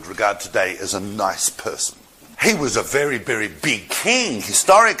I would regard today as a nice person. He was a very, very big king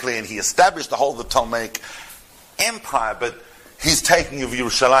historically, and he established the whole of the Ptolemaic Empire, but his taking of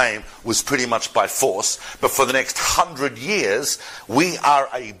Yerushalayim was pretty much by force. But for the next 100 years, we are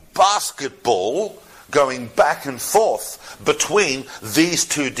a basketball going back and forth between these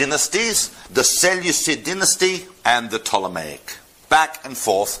two dynasties, the Seleucid dynasty and the Ptolemaic. Back and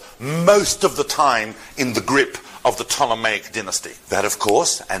forth, most of the time in the grip of the Ptolemaic dynasty. That, of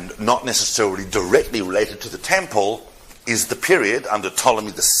course, and not necessarily directly related to the temple, is the period under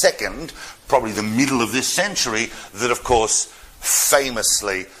Ptolemy II, probably the middle of this century, that, of course,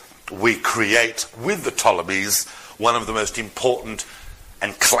 famously we create with the Ptolemies one of the most important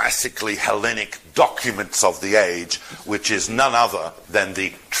and classically Hellenic documents of the age, which is none other than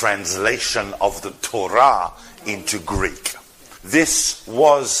the translation of the Torah into Greek. This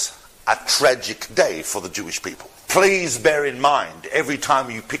was a tragic day for the Jewish people. Please bear in mind, every time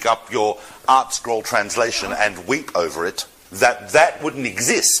you pick up your Art Scroll translation and weep over it, that wouldn't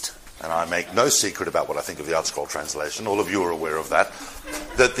exist. And I make no secret about what I think of the Art Scroll translation. All of you are aware of that.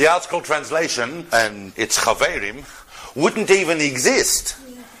 That the Art Scroll translation and its Chaverim wouldn't even exist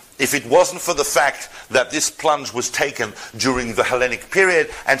if it wasn't for the fact that this plunge was taken during the Hellenic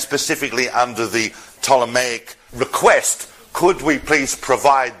period, and specifically under the Ptolemaic request could we please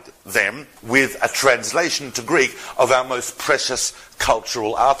provide them with a translation to Greek of our most precious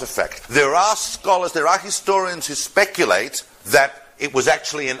cultural artifact? There are scholars, there are historians who speculate that it was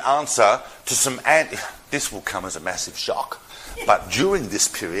actually an answer to some this will come as a massive shock, but during this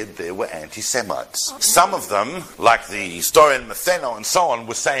period there were anti-Semites. Some of them, like the historian Matheno and so on,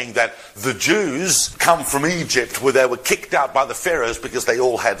 were saying that the Jews come from Egypt where they were kicked out by the pharaohs because they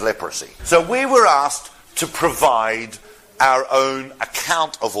all had leprosy. So we were asked to provide our own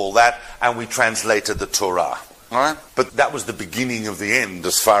account of all that, and we translated the Torah. All right? But that was the beginning of the end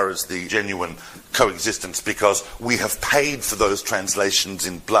as far as the genuine coexistence, because we have paid for those translations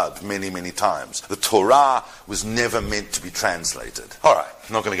in blood many, many times. The Torah was never meant to be translated. All right,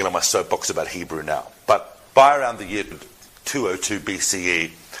 I'm not going to get on my soapbox about Hebrew now, but by around the year 202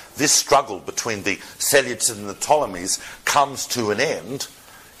 BCE, this struggle between the Seleucids and the Ptolemies comes to an end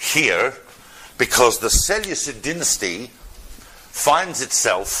here, because the Seleucid dynasty finds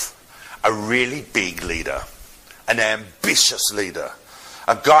itself a really big leader, an ambitious leader,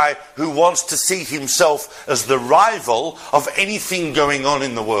 a guy who wants to see himself as the rival of anything going on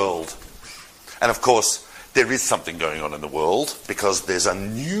in the world. And of course, there is something going on in the world, because there's a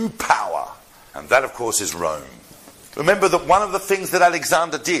new power, and that of course is Rome. Remember that one of the things that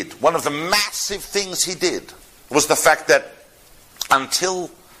Alexander did, one of the massive things he did, was the fact that until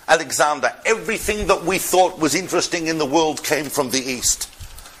Alexander, everything that we thought was interesting in the world came from the east.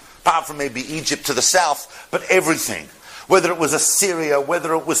 Apart from maybe Egypt to the south, but everything. Whether it was Assyria,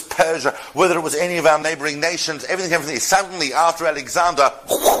 whether it was Persia, whether it was any of our neighboring nations, everything came from the east. Suddenly, after Alexander,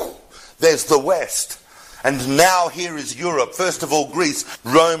 there's the west. And now here is Europe. First of all, Greece.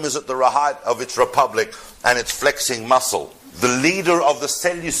 Rome is at the height of its republic, and it's flexing muscle. The leader of the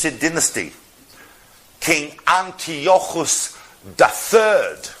Seleucid dynasty, King Antiochus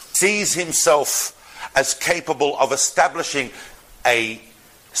III, sees himself as capable of establishing a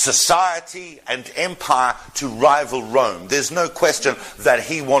society and empire to rival Rome. There's no question that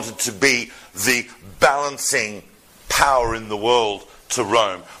he wanted to be the balancing power in the world to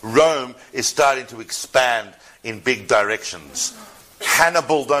Rome. Rome is starting to expand in big directions.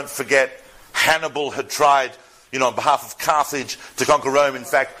 Hannibal, don't forget, Hannibal had tried, on behalf of Carthage to conquer Rome. In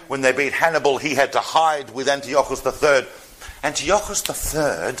fact, when they beat Hannibal, he had to hide with Antiochus III. Antiochus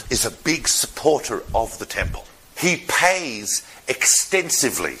III is a big supporter of the temple. He pays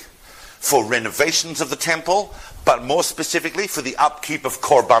extensively for renovations of the temple, but more specifically for the upkeep of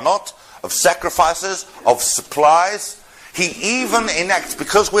korbanot, of sacrifices, of supplies. He even enacts,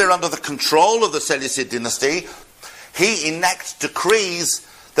 because we're under the control of the Seleucid dynasty, he enacts decrees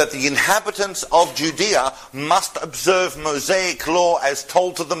that the inhabitants of Judea must observe Mosaic law as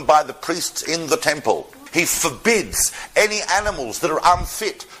told to them by the priests in the temple. He forbids any animals that are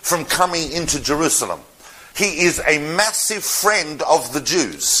unfit from coming into Jerusalem. He is a massive friend of the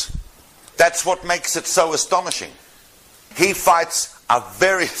Jews. That's what makes it so astonishing. He fights a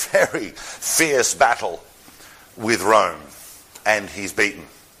very, very fierce battle with Rome, and he's beaten.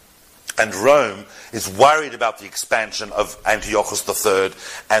 And Rome is worried about the expansion of Antiochus III,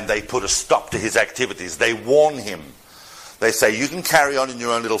 and they put a stop to his activities. They warn him. They say, you can carry on in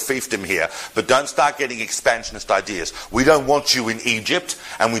your own little fiefdom here, but don't start getting expansionist ideas. We don't want you in Egypt,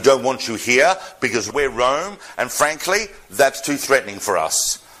 and we don't want you here, because we're Rome, and frankly, that's too threatening for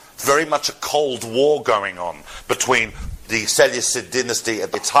us. Very much a cold war going on between the Seleucid dynasty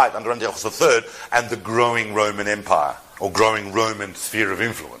at its height under Antiochus III and the growing Roman Empire, or growing Roman sphere of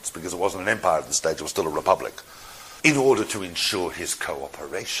influence, because it wasn't an empire at this stage, it was still a republic. In order to ensure his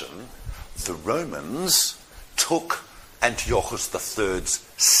cooperation, the Romans took Antiochus III's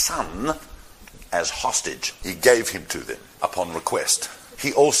son as hostage. He gave him to them upon request.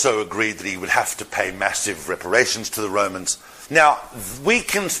 He also agreed that he would have to pay massive reparations to the Romans. Now, we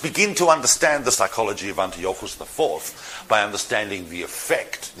can begin to understand the psychology of Antiochus IV by understanding the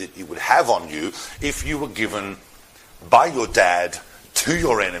effect that it would have on you if you were given by your dad to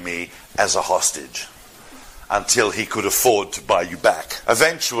your enemy as a hostage until he could afford to buy you back.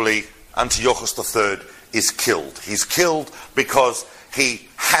 Eventually, Antiochus III is killed. He's killed because he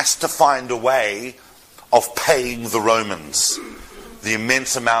has to find a way of paying the Romans the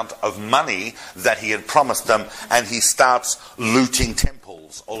immense amount of money that he had promised them, and he starts looting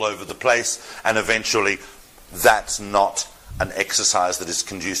temples all over the place, and eventually that's not an exercise that is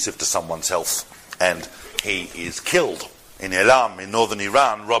conducive to someone's health, and he is killed in Elam in northern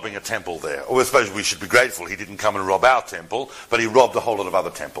Iran, robbing a temple there. Or I suppose we should be grateful he didn't come and rob our temple, but he robbed a whole lot of other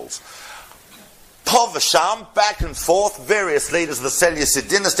temples. Povasham, back and forth, various leaders of the Seleucid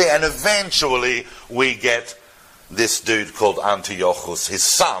dynasty, and eventually we get this dude called Antiochus, his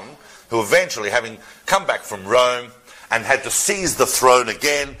son, who eventually, having come back from Rome and had to seize the throne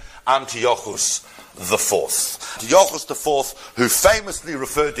again, Antiochus IV. Antiochus IV, who famously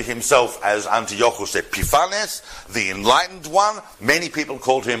referred to himself as Antiochus Epiphanes, the enlightened one. Many people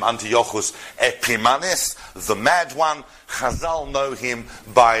called him Antiochus Epimanes, the mad one. Chazal know him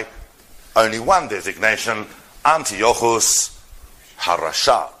by only one designation, Antiochus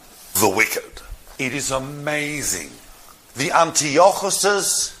Harasha, the wicked. It is amazing. The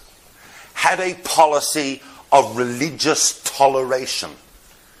Antiochuses had a policy of religious toleration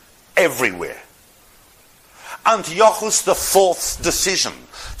everywhere. Antiochus IV's decision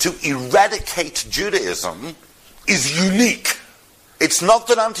to eradicate Judaism is unique. It's not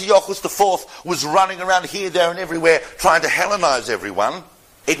that Antiochus IV was running around here, there and everywhere trying to Hellenize everyone.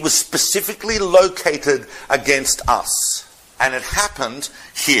 It was specifically located against us. And it happened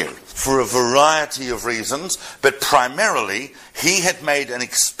here for a variety of reasons, but primarily he had made an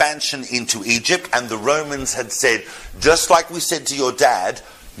expansion into Egypt, and the Romans had said, just like we said to your dad,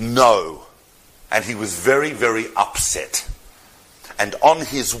 no. And he was very, very upset. And on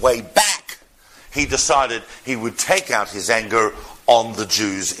his way back, he decided he would take out his anger on the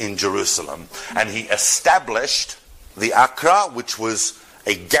Jews in Jerusalem. And he established the Acra, which was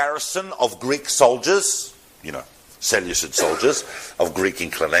a garrison of Greek soldiers, Seleucid soldiers of Greek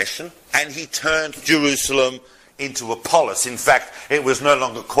inclination, and he turned Jerusalem into a polis. In fact, it was no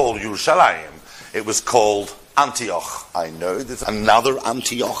longer called Yerushalayim, it was called Antioch. I know there's another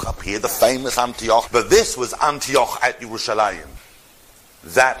Antioch up here, the famous Antioch, but this was Antioch at Yerushalayim.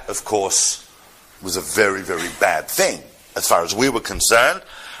 That, of course, was a very, very bad thing. As far as we were concerned,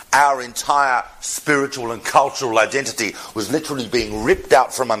 our entire spiritual and cultural identity was literally being ripped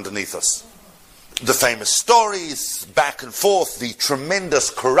out from underneath us. The famous stories back and forth, the tremendous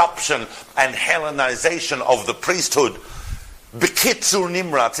corruption and Hellenization of the priesthood. Bekitzur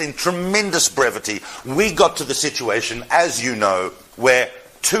Nimrat, in tremendous brevity, we got to the situation, as you know, where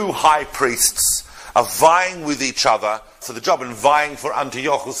two high priests are vying with each other for the job and vying for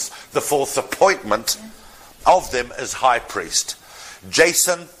Antiochus IV's appointment of them as high priest.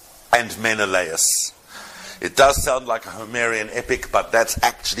 Jason and Menelaus. It does sound like a Homerian epic, but that's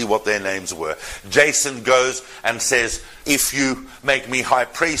actually what their names were. Jason goes and says, if you make me high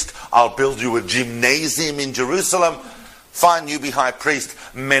priest, I'll build you a gymnasium in Jerusalem. Fine, you be high priest.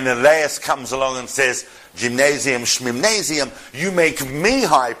 Menelaus comes along and says, gymnasium, schmimnasium, you make me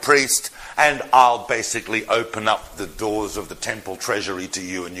high priest, and I'll basically open up the doors of the temple treasury to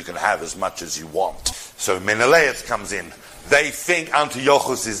you, and you can have as much as you want. So Menelaus comes in. They think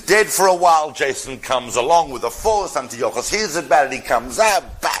Antiochus is dead for a while. Jason comes along with a force. Antiochus hears about it. He comes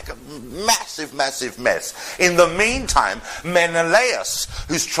out back. A massive, massive mess. In the meantime, Menelaus,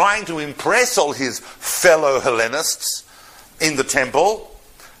 who's trying to impress all his fellow Hellenists in the temple,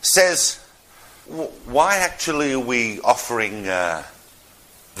 says, why actually are we offering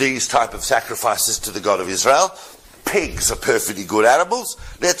these type of sacrifices to the God of Israel? Pigs are perfectly good animals.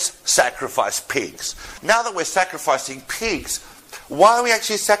 Let's sacrifice pigs. Now that we're sacrificing pigs, why are we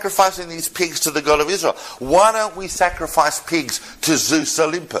actually sacrificing these pigs to the God of Israel? Why don't we sacrifice pigs to Zeus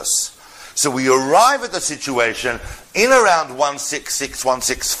Olympus? So we arrive at the situation in around 166,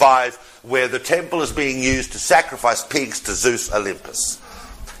 165, where the temple is being used to sacrifice pigs to Zeus Olympus.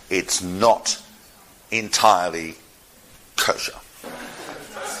 It's not entirely kosher.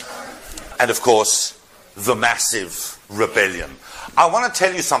 And of course, the massive rebellion. I want to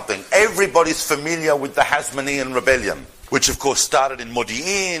tell you something. Everybody's familiar with the Hasmonean rebellion, which of course started in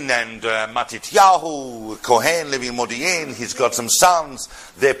Modi'in, and Matityahu, Kohen living in Modi'in, he's got some sons.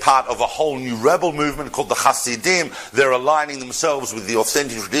 They're part of a whole new rebel movement called the Hasidim. They're aligning themselves with the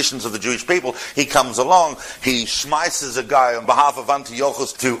authentic traditions of the Jewish people. He comes along, he schmeises a guy on behalf of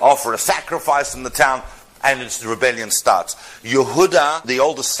Antiochus to offer a sacrifice in the town, and the rebellion starts. Yehuda, the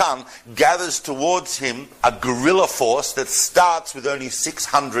oldest son, gathers towards him a guerrilla force that starts with only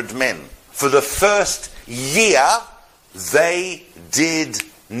 600 men. For the first year, they did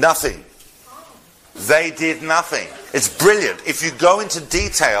nothing. They did nothing. It's brilliant. If you go into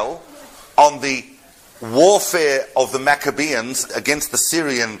detail on the warfare of the Maccabeans against the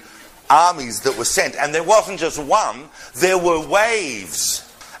Syrian armies that were sent, and there wasn't just one, there were waves.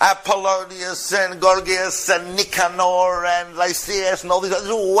 Apollonius and Gorgias and Nicanor and Lysias and all these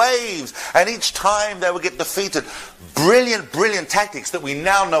other waves. And each time they would get defeated. Brilliant, brilliant tactics that we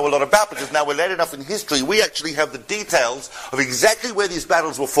now know a lot about, because now we're late enough in history, we actually have the details of exactly where these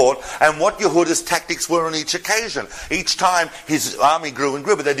battles were fought and what Yehuda's tactics were on each occasion. Each time his army grew and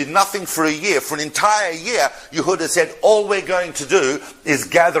grew, but they did nothing for a year. For an entire year, Yehuda said, all we're going to do is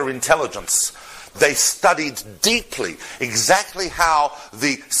gather intelligence. They studied deeply exactly how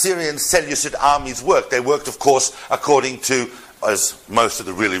the Syrian Seleucid armies worked. They worked, of course, according to, as most of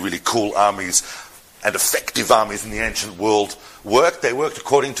the really, really cool armies and effective armies in the ancient world worked, they worked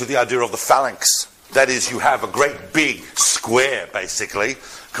according to the idea of the phalanx. That is, you have a great big square, basically,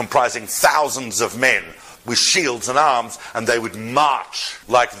 comprising thousands of men with shields and arms, and they would march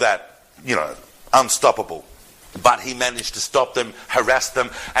like that, unstoppable. But he managed to stop them, harass them,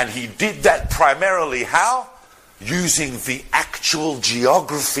 and he did that primarily how? Using the actual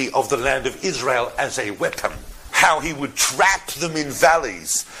geography of the land of Israel as a weapon. How he would trap them in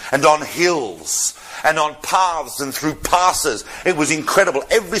valleys and on hills and on paths and through passes. It was incredible.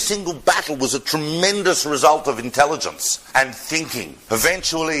 Every single battle was a tremendous result of intelligence and thinking.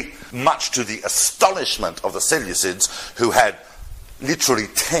 Eventually, much to the astonishment of the Seleucids, who had literally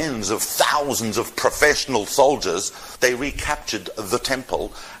tens of thousands of professional soldiers, they recaptured the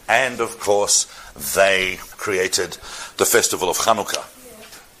temple, and of course they created the festival of Hanukkah.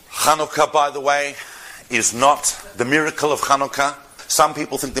 Hanukkah, by the way, is not the miracle of Hanukkah. Some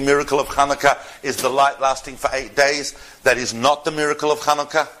people think the miracle of Hanukkah is the light lasting for 8 days. That is not the miracle of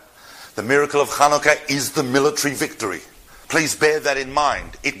Hanukkah. The miracle of Hanukkah is the military victory. Please bear that in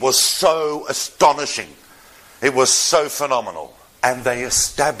mind. It was so astonishing. It was so phenomenal. And they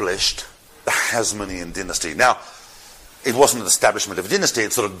established the Hasmonean dynasty. Now, it wasn't an establishment of a dynasty.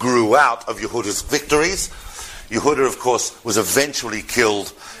 It sort of grew out of Yehuda's victories. Yehuda, of course, was eventually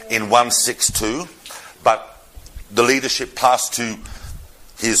killed in 162. But the leadership passed to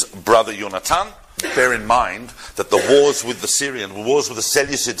his brother Yonatan. Bear in mind that the wars with the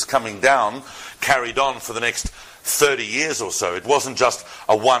Seleucids coming down, carried on for the next 30 years or so. It wasn't just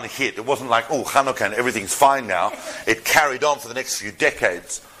a one hit. It wasn't like, Hanukkah and everything's fine now. It carried on for the next few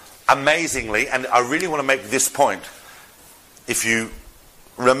decades. Amazingly, and I really want to make this point. If you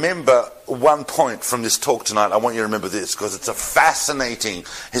remember one point from this talk tonight, I want you to remember this, because it's a fascinating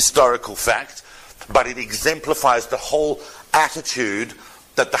historical fact. But it exemplifies the whole attitude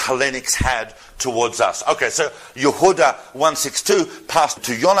that the Hellenics had towards us. Okay, so Yehuda 162 passed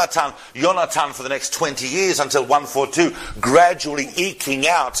to Yonatan. Yonatan for the next 20 years until 142, gradually eking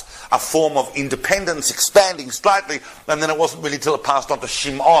out a form of independence, expanding slightly, and then it wasn't really till it passed on to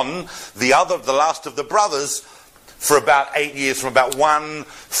Shimon, the last of the brothers, for about 8 years, from about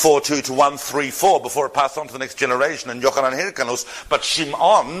 142 to 134, before it passed on to the next generation, and Yochanan Hyrcanus. But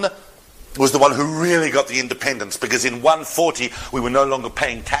Shimon was the one who really got the independence, because in 140 we were no longer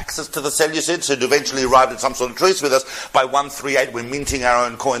paying taxes to the Seleucids, who'd eventually arrived at some sort of truce with us. By 138 we're minting our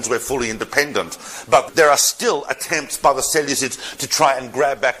own coins, we're fully independent. But there are still attempts by the Seleucids to try and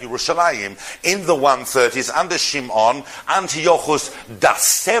grab back Yerushalayim. In the 130s, under Shimon, Antiochus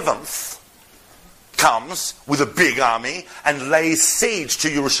VII comes with a big army and lays siege to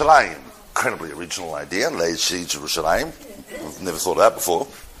Yerushalayim. Incredibly original idea, lays siege to Yerushalayim. I've never thought of that before.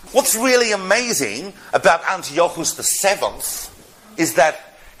 What's really amazing about Antiochus VII is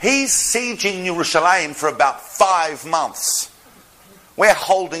that he's sieging Yerushalayim for about 5 months. We're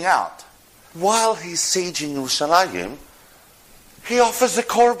holding out. While he's sieging Yerushalayim, he offers a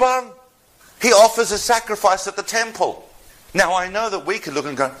korban. He offers a sacrifice at the temple. Now I know that we could look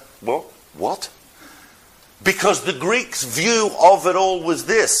and go, well, what? Because the Greeks' view of it all was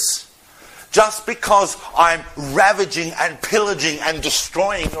this: just because I'm ravaging and pillaging and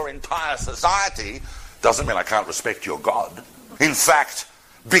destroying your entire society doesn't mean I can't respect your God. In fact,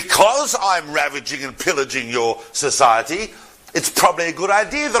 because I'm ravaging and pillaging your society, it's probably a good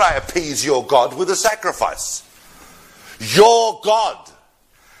idea that I appease your God with a sacrifice. Your God.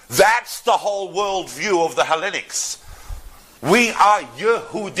 That's the whole world view of the Hellenics. We are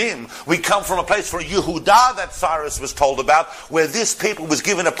Yehudim. We come from a place for Yehudah that Cyrus was told about, where this people was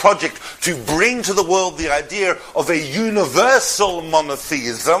given a project to bring to the world the idea of a universal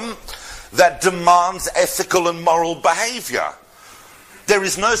monotheism that demands ethical and moral behavior. There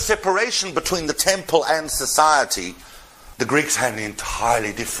is no separation between the temple and society. The Greeks had an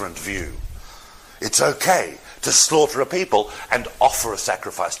entirely different view. It's okay to slaughter a people and offer a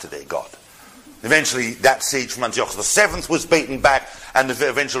sacrifice to their God. Eventually, that siege from Antiochus VII was beaten back, and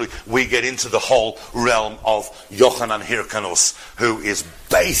eventually we get into the whole realm of Yochanan Hyrcanus, who is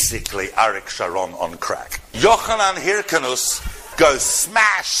basically Arik Sharon on crack. Yochanan Hyrcanus goes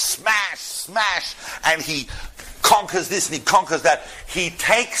smash, smash, smash, and he conquers this and he conquers that. He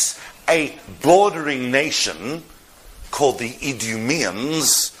takes a bordering nation called the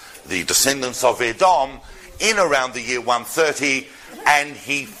Idumeans, the descendants of Edom, in around the year 130, and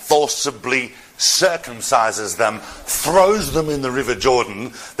he forcibly circumcises them, throws them in the River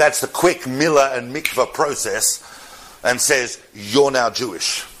Jordan. That's the quick Millah and Mikvah process, and says, you're now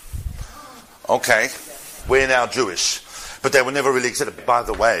Jewish. Okay, we're now Jewish. But they were never really accepted. By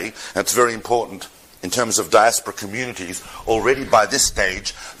the way, and it's very important in terms of diaspora communities, already by this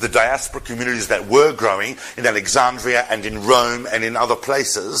stage, the diaspora communities that were growing in Alexandria and in Rome and in other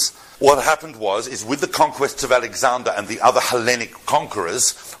places, what happened is with the conquests of Alexander and the other Hellenic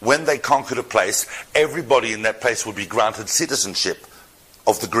conquerors, when they conquered a place, everybody in that place would be granted citizenship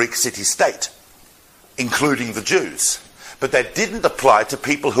of the Greek city-state, including the Jews. But that didn't apply to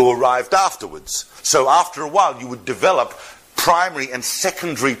people who arrived afterwards. So after a while, you would develop primary and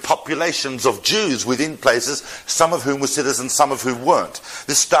secondary populations of Jews within places, some of whom were citizens, some of whom weren't.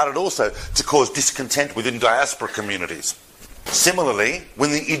 This started also to cause discontent within diaspora communities. Similarly,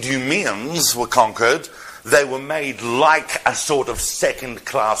 when the Idumeans were conquered, they were made like a sort of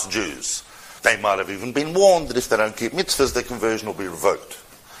second-class Jews. They might have even been warned that if they don't keep mitzvahs, their conversion will be revoked.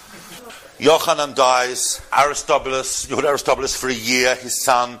 Yochanan dies, Aristobulus for a year, his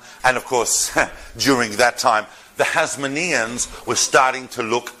son, and of course, during that time, the Hasmoneans were starting to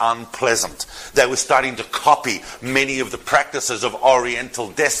look unpleasant. They were starting to copy many of the practices of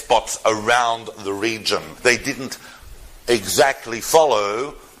Oriental despots around the region. They didn't exactly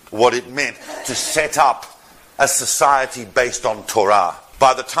follow what it meant to set up a society based on Torah.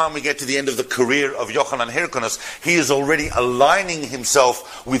 By the time we get to the end of the career of Yochanan Hyrcanus, he is already aligning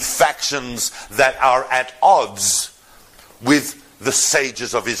himself with factions that are at odds with the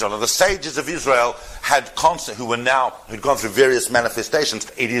sages of Israel. And the sages of Israel had who'd gone through various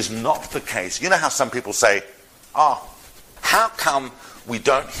manifestations. It is not the case. You know how some people say, how come we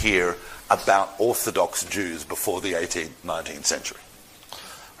don't hear about Orthodox Jews before the 18th, 19th century?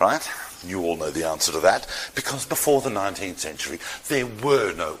 Right? You all know the answer to that. Because before the 19th century, there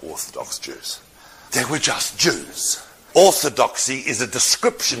were no Orthodox Jews. There were just Jews. Orthodoxy is a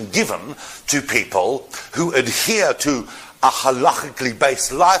description given to people who adhere to a halachically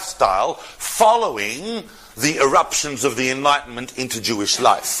based lifestyle following the eruptions of the Enlightenment into Jewish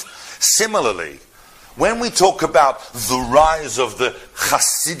life. Similarly, when we talk about the rise of the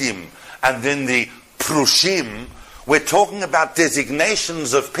Hasidim and then the Prushim, we're talking about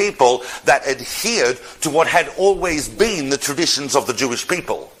designations of people that adhered to what had always been the traditions of the Jewish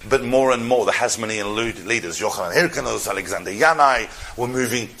people. But more and more, the Hasmonean leaders, Yochanan Hyrcanus, Alexander Yanai, were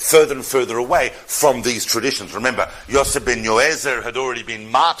moving further and further away from these traditions. Remember, Yosef ben Yoezer had already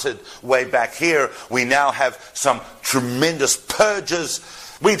been martyred way back here. We now have some tremendous purges.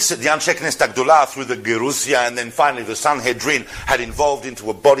 We'd said the Anshe Knesset Agdolah through the Gerusia, and then finally the Sanhedrin had evolved into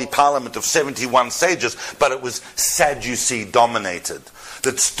a body parliament of 71 sages, but it was Sadducee dominated.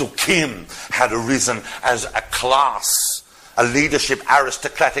 That Stukim had arisen as a class, a leadership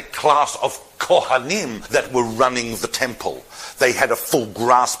aristocratic class of Kohanim that were running the temple. They had a full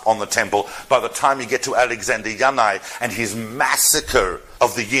grasp on the temple. By the time you get to Alexander Yanai and his massacre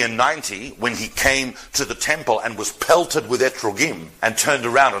of the year 90, when he came to the temple and was pelted with etrogim and turned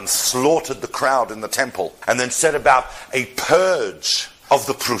around and slaughtered the crowd in the temple, and then set about a purge of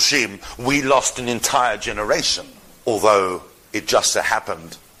the Prushim, we lost an entire generation. Although it just so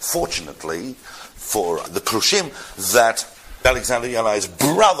happened, fortunately, for the Prushim, that Alexander Yanai's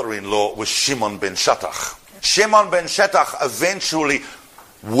brother-in-law was Shimon ben Shatach. Shimon ben Shetach eventually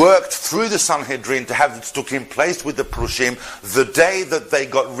worked through the Sanhedrin to have the Stukim placed with the Prushim the day that they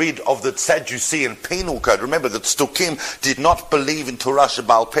got rid of the Sadducean penal code. Remember that Stukim did not believe in Torah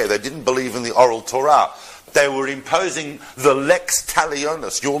Shebaal Peh. They didn't believe in the oral Torah. They were imposing the Lex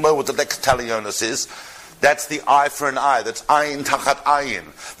Talionis. You all know what the Lex Talionis is. That's the eye for an eye. That's ayin tachat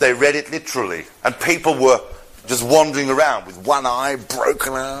ayin. They read it literally. And people were just wandering around with one eye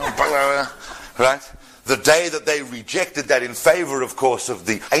broken out, right? The day that they rejected that in favor, of course, of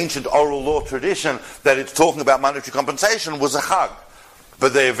the ancient oral law tradition that it's talking about monetary compensation was a chag.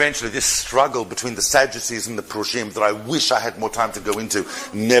 But they eventually, this struggle between the Sadducees and the Prushim that I wish I had more time to go into,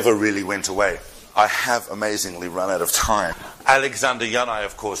 never really went away. I have amazingly run out of time. Alexander Yanai,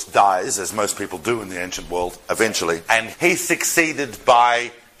 of course, dies, as most people do in the ancient world, eventually. And he's succeeded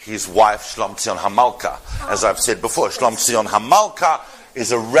by his wife, Shlom Tzion HaMalka. As I've said before, Shlom Tzion HaMalka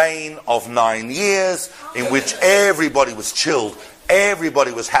is a reign of 9 years in which everybody was chilled,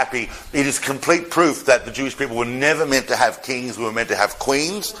 everybody was happy. It is complete proof that the Jewish people were never meant to have kings, we were meant to have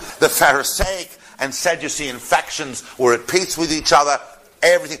queens. The Pharisaic and Sadducean factions were at peace with each other.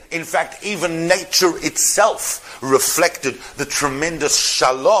 Everything, in fact, even nature itself reflected the tremendous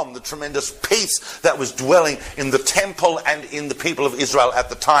shalom, the tremendous peace that was dwelling in the temple and in the people of Israel at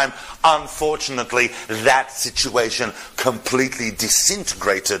the time. Unfortunately, that situation completely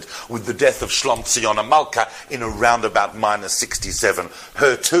disintegrated with the death of Shlom Tzion HaMalka in around about minus 67.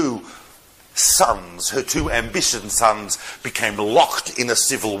 Her two sons, her two ambitious sons, became locked in a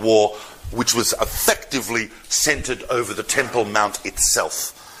civil war which was effectively centered over the Temple Mount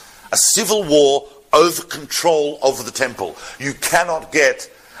itself. A civil war over control over the temple. You cannot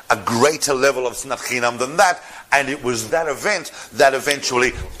get a greater level of Snat Chinam than that, and it was that event that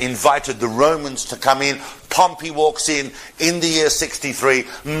eventually invited the Romans to come in. Pompey walks in the year 63,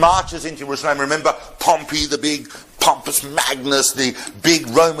 marches into Jerusalem. Remember Pompey, the big Pompus Magnus, the big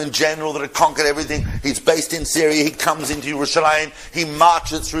Roman general that had conquered everything. He's based in Syria. He comes into Jerusalem. He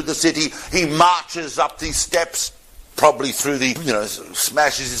marches through the city. He marches up these steps, probably through the,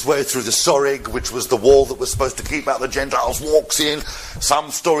 smashes his way through the Soreg, which was the wall that was supposed to keep out the Gentiles, walks in. Some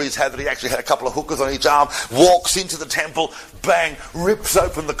stories have that he actually had a couple of hookers on each arm, walks into the temple, bang, rips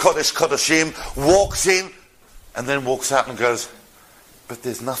open the Kodesh Kodeshim, walks in, and then walks out and goes, but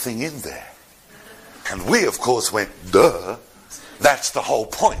there's nothing in there. And we, of course, went, duh, that's the whole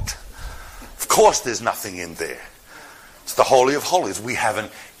point. Of course there's nothing in there. It's the Holy of Holies. We have an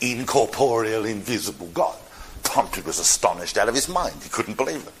incorporeal, invisible God. Pompey was astonished out of his mind. He couldn't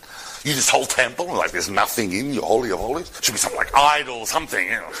believe it. You this whole temple, like there's nothing in your Holy of Holies? Should be something like idol, something.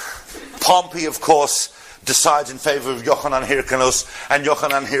 Pompey, of course, decides in favor of Yochanan Hyrcanus, and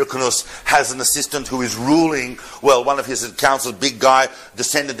Yochanan Hyrcanus has an assistant who is ruling, one of his councils, big guy,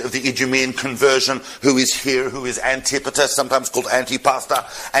 descendant of the Idumean conversion, who is here, who is Antipater, sometimes called Antipater,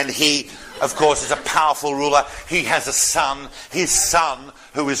 and he, of course, is a powerful ruler. He has a son, his son,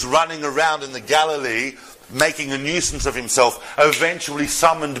 who is running around in the Galilee, making a nuisance of himself, eventually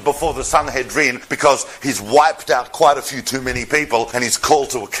summoned before the Sanhedrin because he's wiped out quite a few too many people and he's called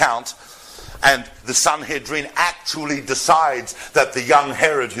to account. And the Sanhedrin actually decides that the young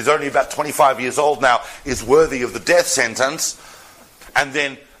Herod, who's only about 25 years old now, is worthy of the death sentence. And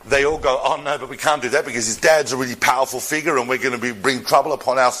then they all go, oh no, but we can't do that because his dad's a really powerful figure and we're going to bring trouble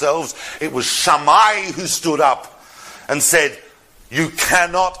upon ourselves. It was Shammai who stood up and said, you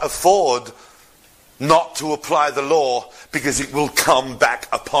cannot afford not to apply the law because it will come back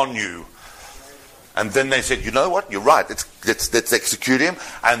upon you. And then they said, you know what, you're right, let's execute him.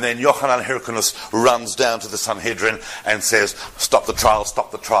 And then Yochanan Hyrcanus runs down to the Sanhedrin and says, stop the trial,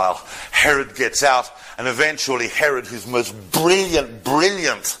 stop the trial. Herod gets out, and eventually Herod, whose most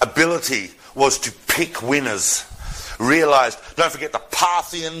brilliant ability was to pick winners, realized, don't forget the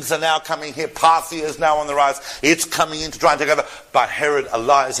Parthians are now coming here, Parthia is now on the rise, it's coming in to try and take over, but Herod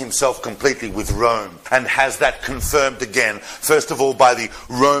allies himself completely with Rome and has that confirmed again, first of all by the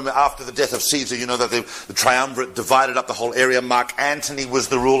Rome, after the death of Caesar, you know that the triumvirate divided up the whole area. Mark Antony was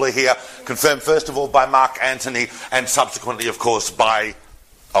the ruler here, confirmed first of all by Mark Antony and subsequently of course by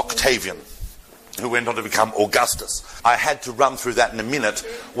Octavian, who went on to become Augustus. I had to run through that in a minute.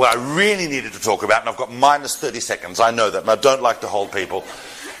 What I really needed to talk about, and I've got minus 30 seconds, I know that, but I don't like to hold people,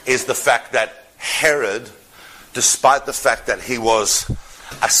 is the fact that Herod, despite the fact that he was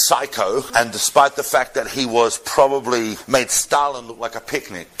a psycho, and despite the fact that he was probably made Stalin look like a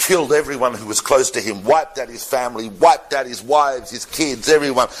picnic, killed everyone who was close to him, wiped out his family, wiped out his wives, his kids,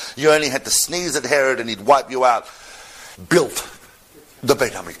 everyone. You only had to sneeze at Herod and he'd wipe you out. Built the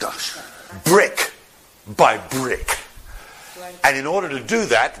Beit HaMikdash. Brick by brick. And in order to do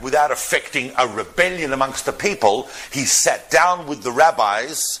that, without affecting a rebellion amongst the people, he sat down with the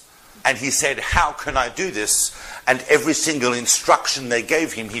rabbis and he said, how can I do this? And every single instruction they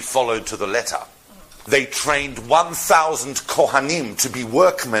gave him, he followed to the letter. They trained 1,000 Kohanim to be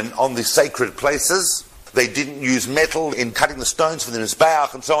workmen on the sacred places. They didn't use metal in cutting the stones for the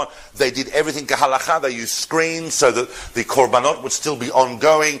Mizbeach and so on. They did everything kahalacha. They used screens so that the korbanot would still be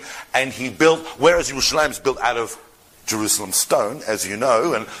ongoing. And he built, whereas Jerusalem is built out of Jerusalem stone, as you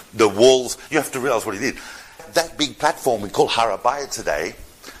know, and the walls, you have to realize what he did. That big platform we call Har HaBayit today,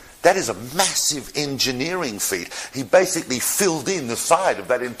 that is a massive engineering feat. He basically filled in the side of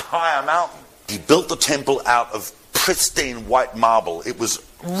that entire mountain. He built the temple out of pristine white marble. It was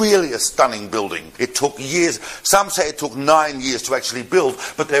really a stunning building. It took years. Some say it took 9 years to actually build,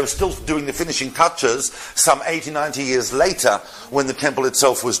 but they were still doing the finishing touches some 80, 90 years later when the temple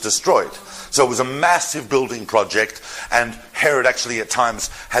itself was destroyed. So it was a massive building project, and Herod actually at times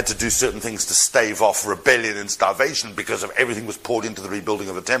had to do certain things to stave off rebellion and starvation because of everything was poured into the rebuilding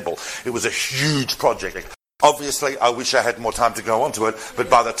of the temple. It was a huge project. Obviously, I wish I had more time to go on to it, but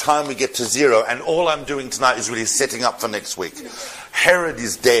by the time we get to zero, and all I'm doing tonight is really setting up for next week, Herod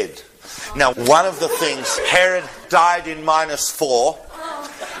is dead. Now, one of the things, Herod died in -4.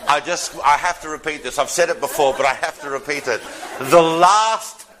 I have to repeat this. I've said it before, but I have to repeat it. The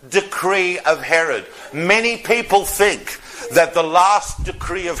last decree of Herod. Many people think that the last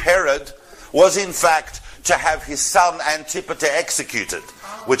decree of Herod was in fact to have his son Antipater executed,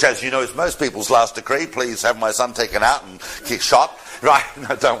 which, as you know, is most people's last decree. Please have my son taken out and shot. Right?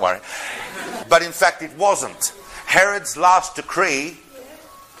 No, don't worry. But in fact, it wasn't. Herod's last decree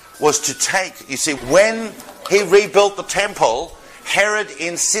was to take, you see, when he rebuilt the temple, Herod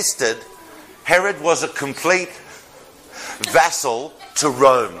insisted. Herod was a complete vassal to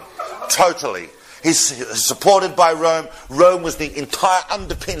Rome, totally. He's supported by Rome. Rome was the entire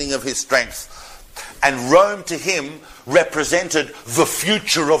underpinning of his strength. And Rome to him represented the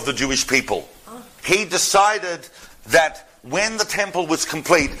future of the Jewish people. He decided that when the temple was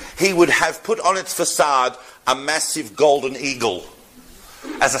complete, he would have put on its facade a massive golden eagle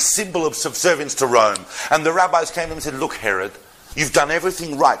as a symbol of subservience to Rome. And the rabbis came to him and said, look, Herod, you've done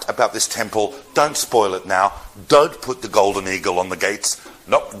everything right about this temple. Don't spoil it now. Don't put the golden eagle on the gates.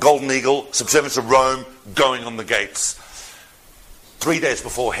 Not golden eagle, subservience to Rome, going on the gates. 3 days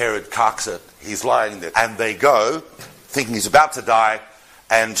before Herod carks it, he's lying there. And they go, thinking he's about to die,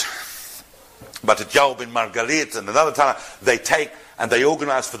 but Job and Margalit and another time, they take and they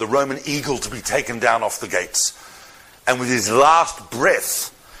organize for the Roman eagle to be taken down off the gates. And with his last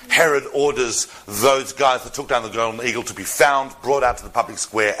breath, Herod orders those guys that took down the golden eagle to be found, brought out to the public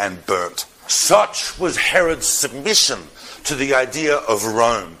square and burnt. Such was Herod's submission to the idea of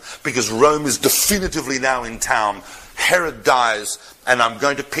Rome, because Rome is definitively now in town. Herod dies, and I'm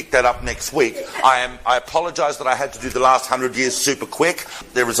going to pick that up next week. I apologize that I had to do the last 100 years super quick.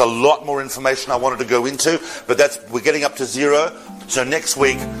 There is a lot more information I wanted to go into, but we're getting up to zero. So next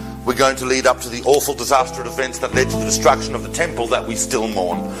week, we're going to lead up to the awful disaster events that led to the destruction of the temple that we still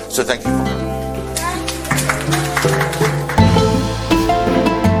mourn. So thank you for coming.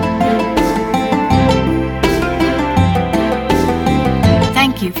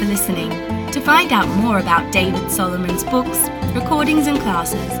 Thank you for listening. To find out more about David Solomon's books, recordings and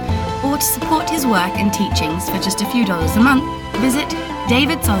classes, or to support his work and teachings for just a few dollars a month, visit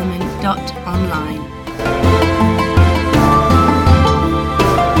davidsolomon.online.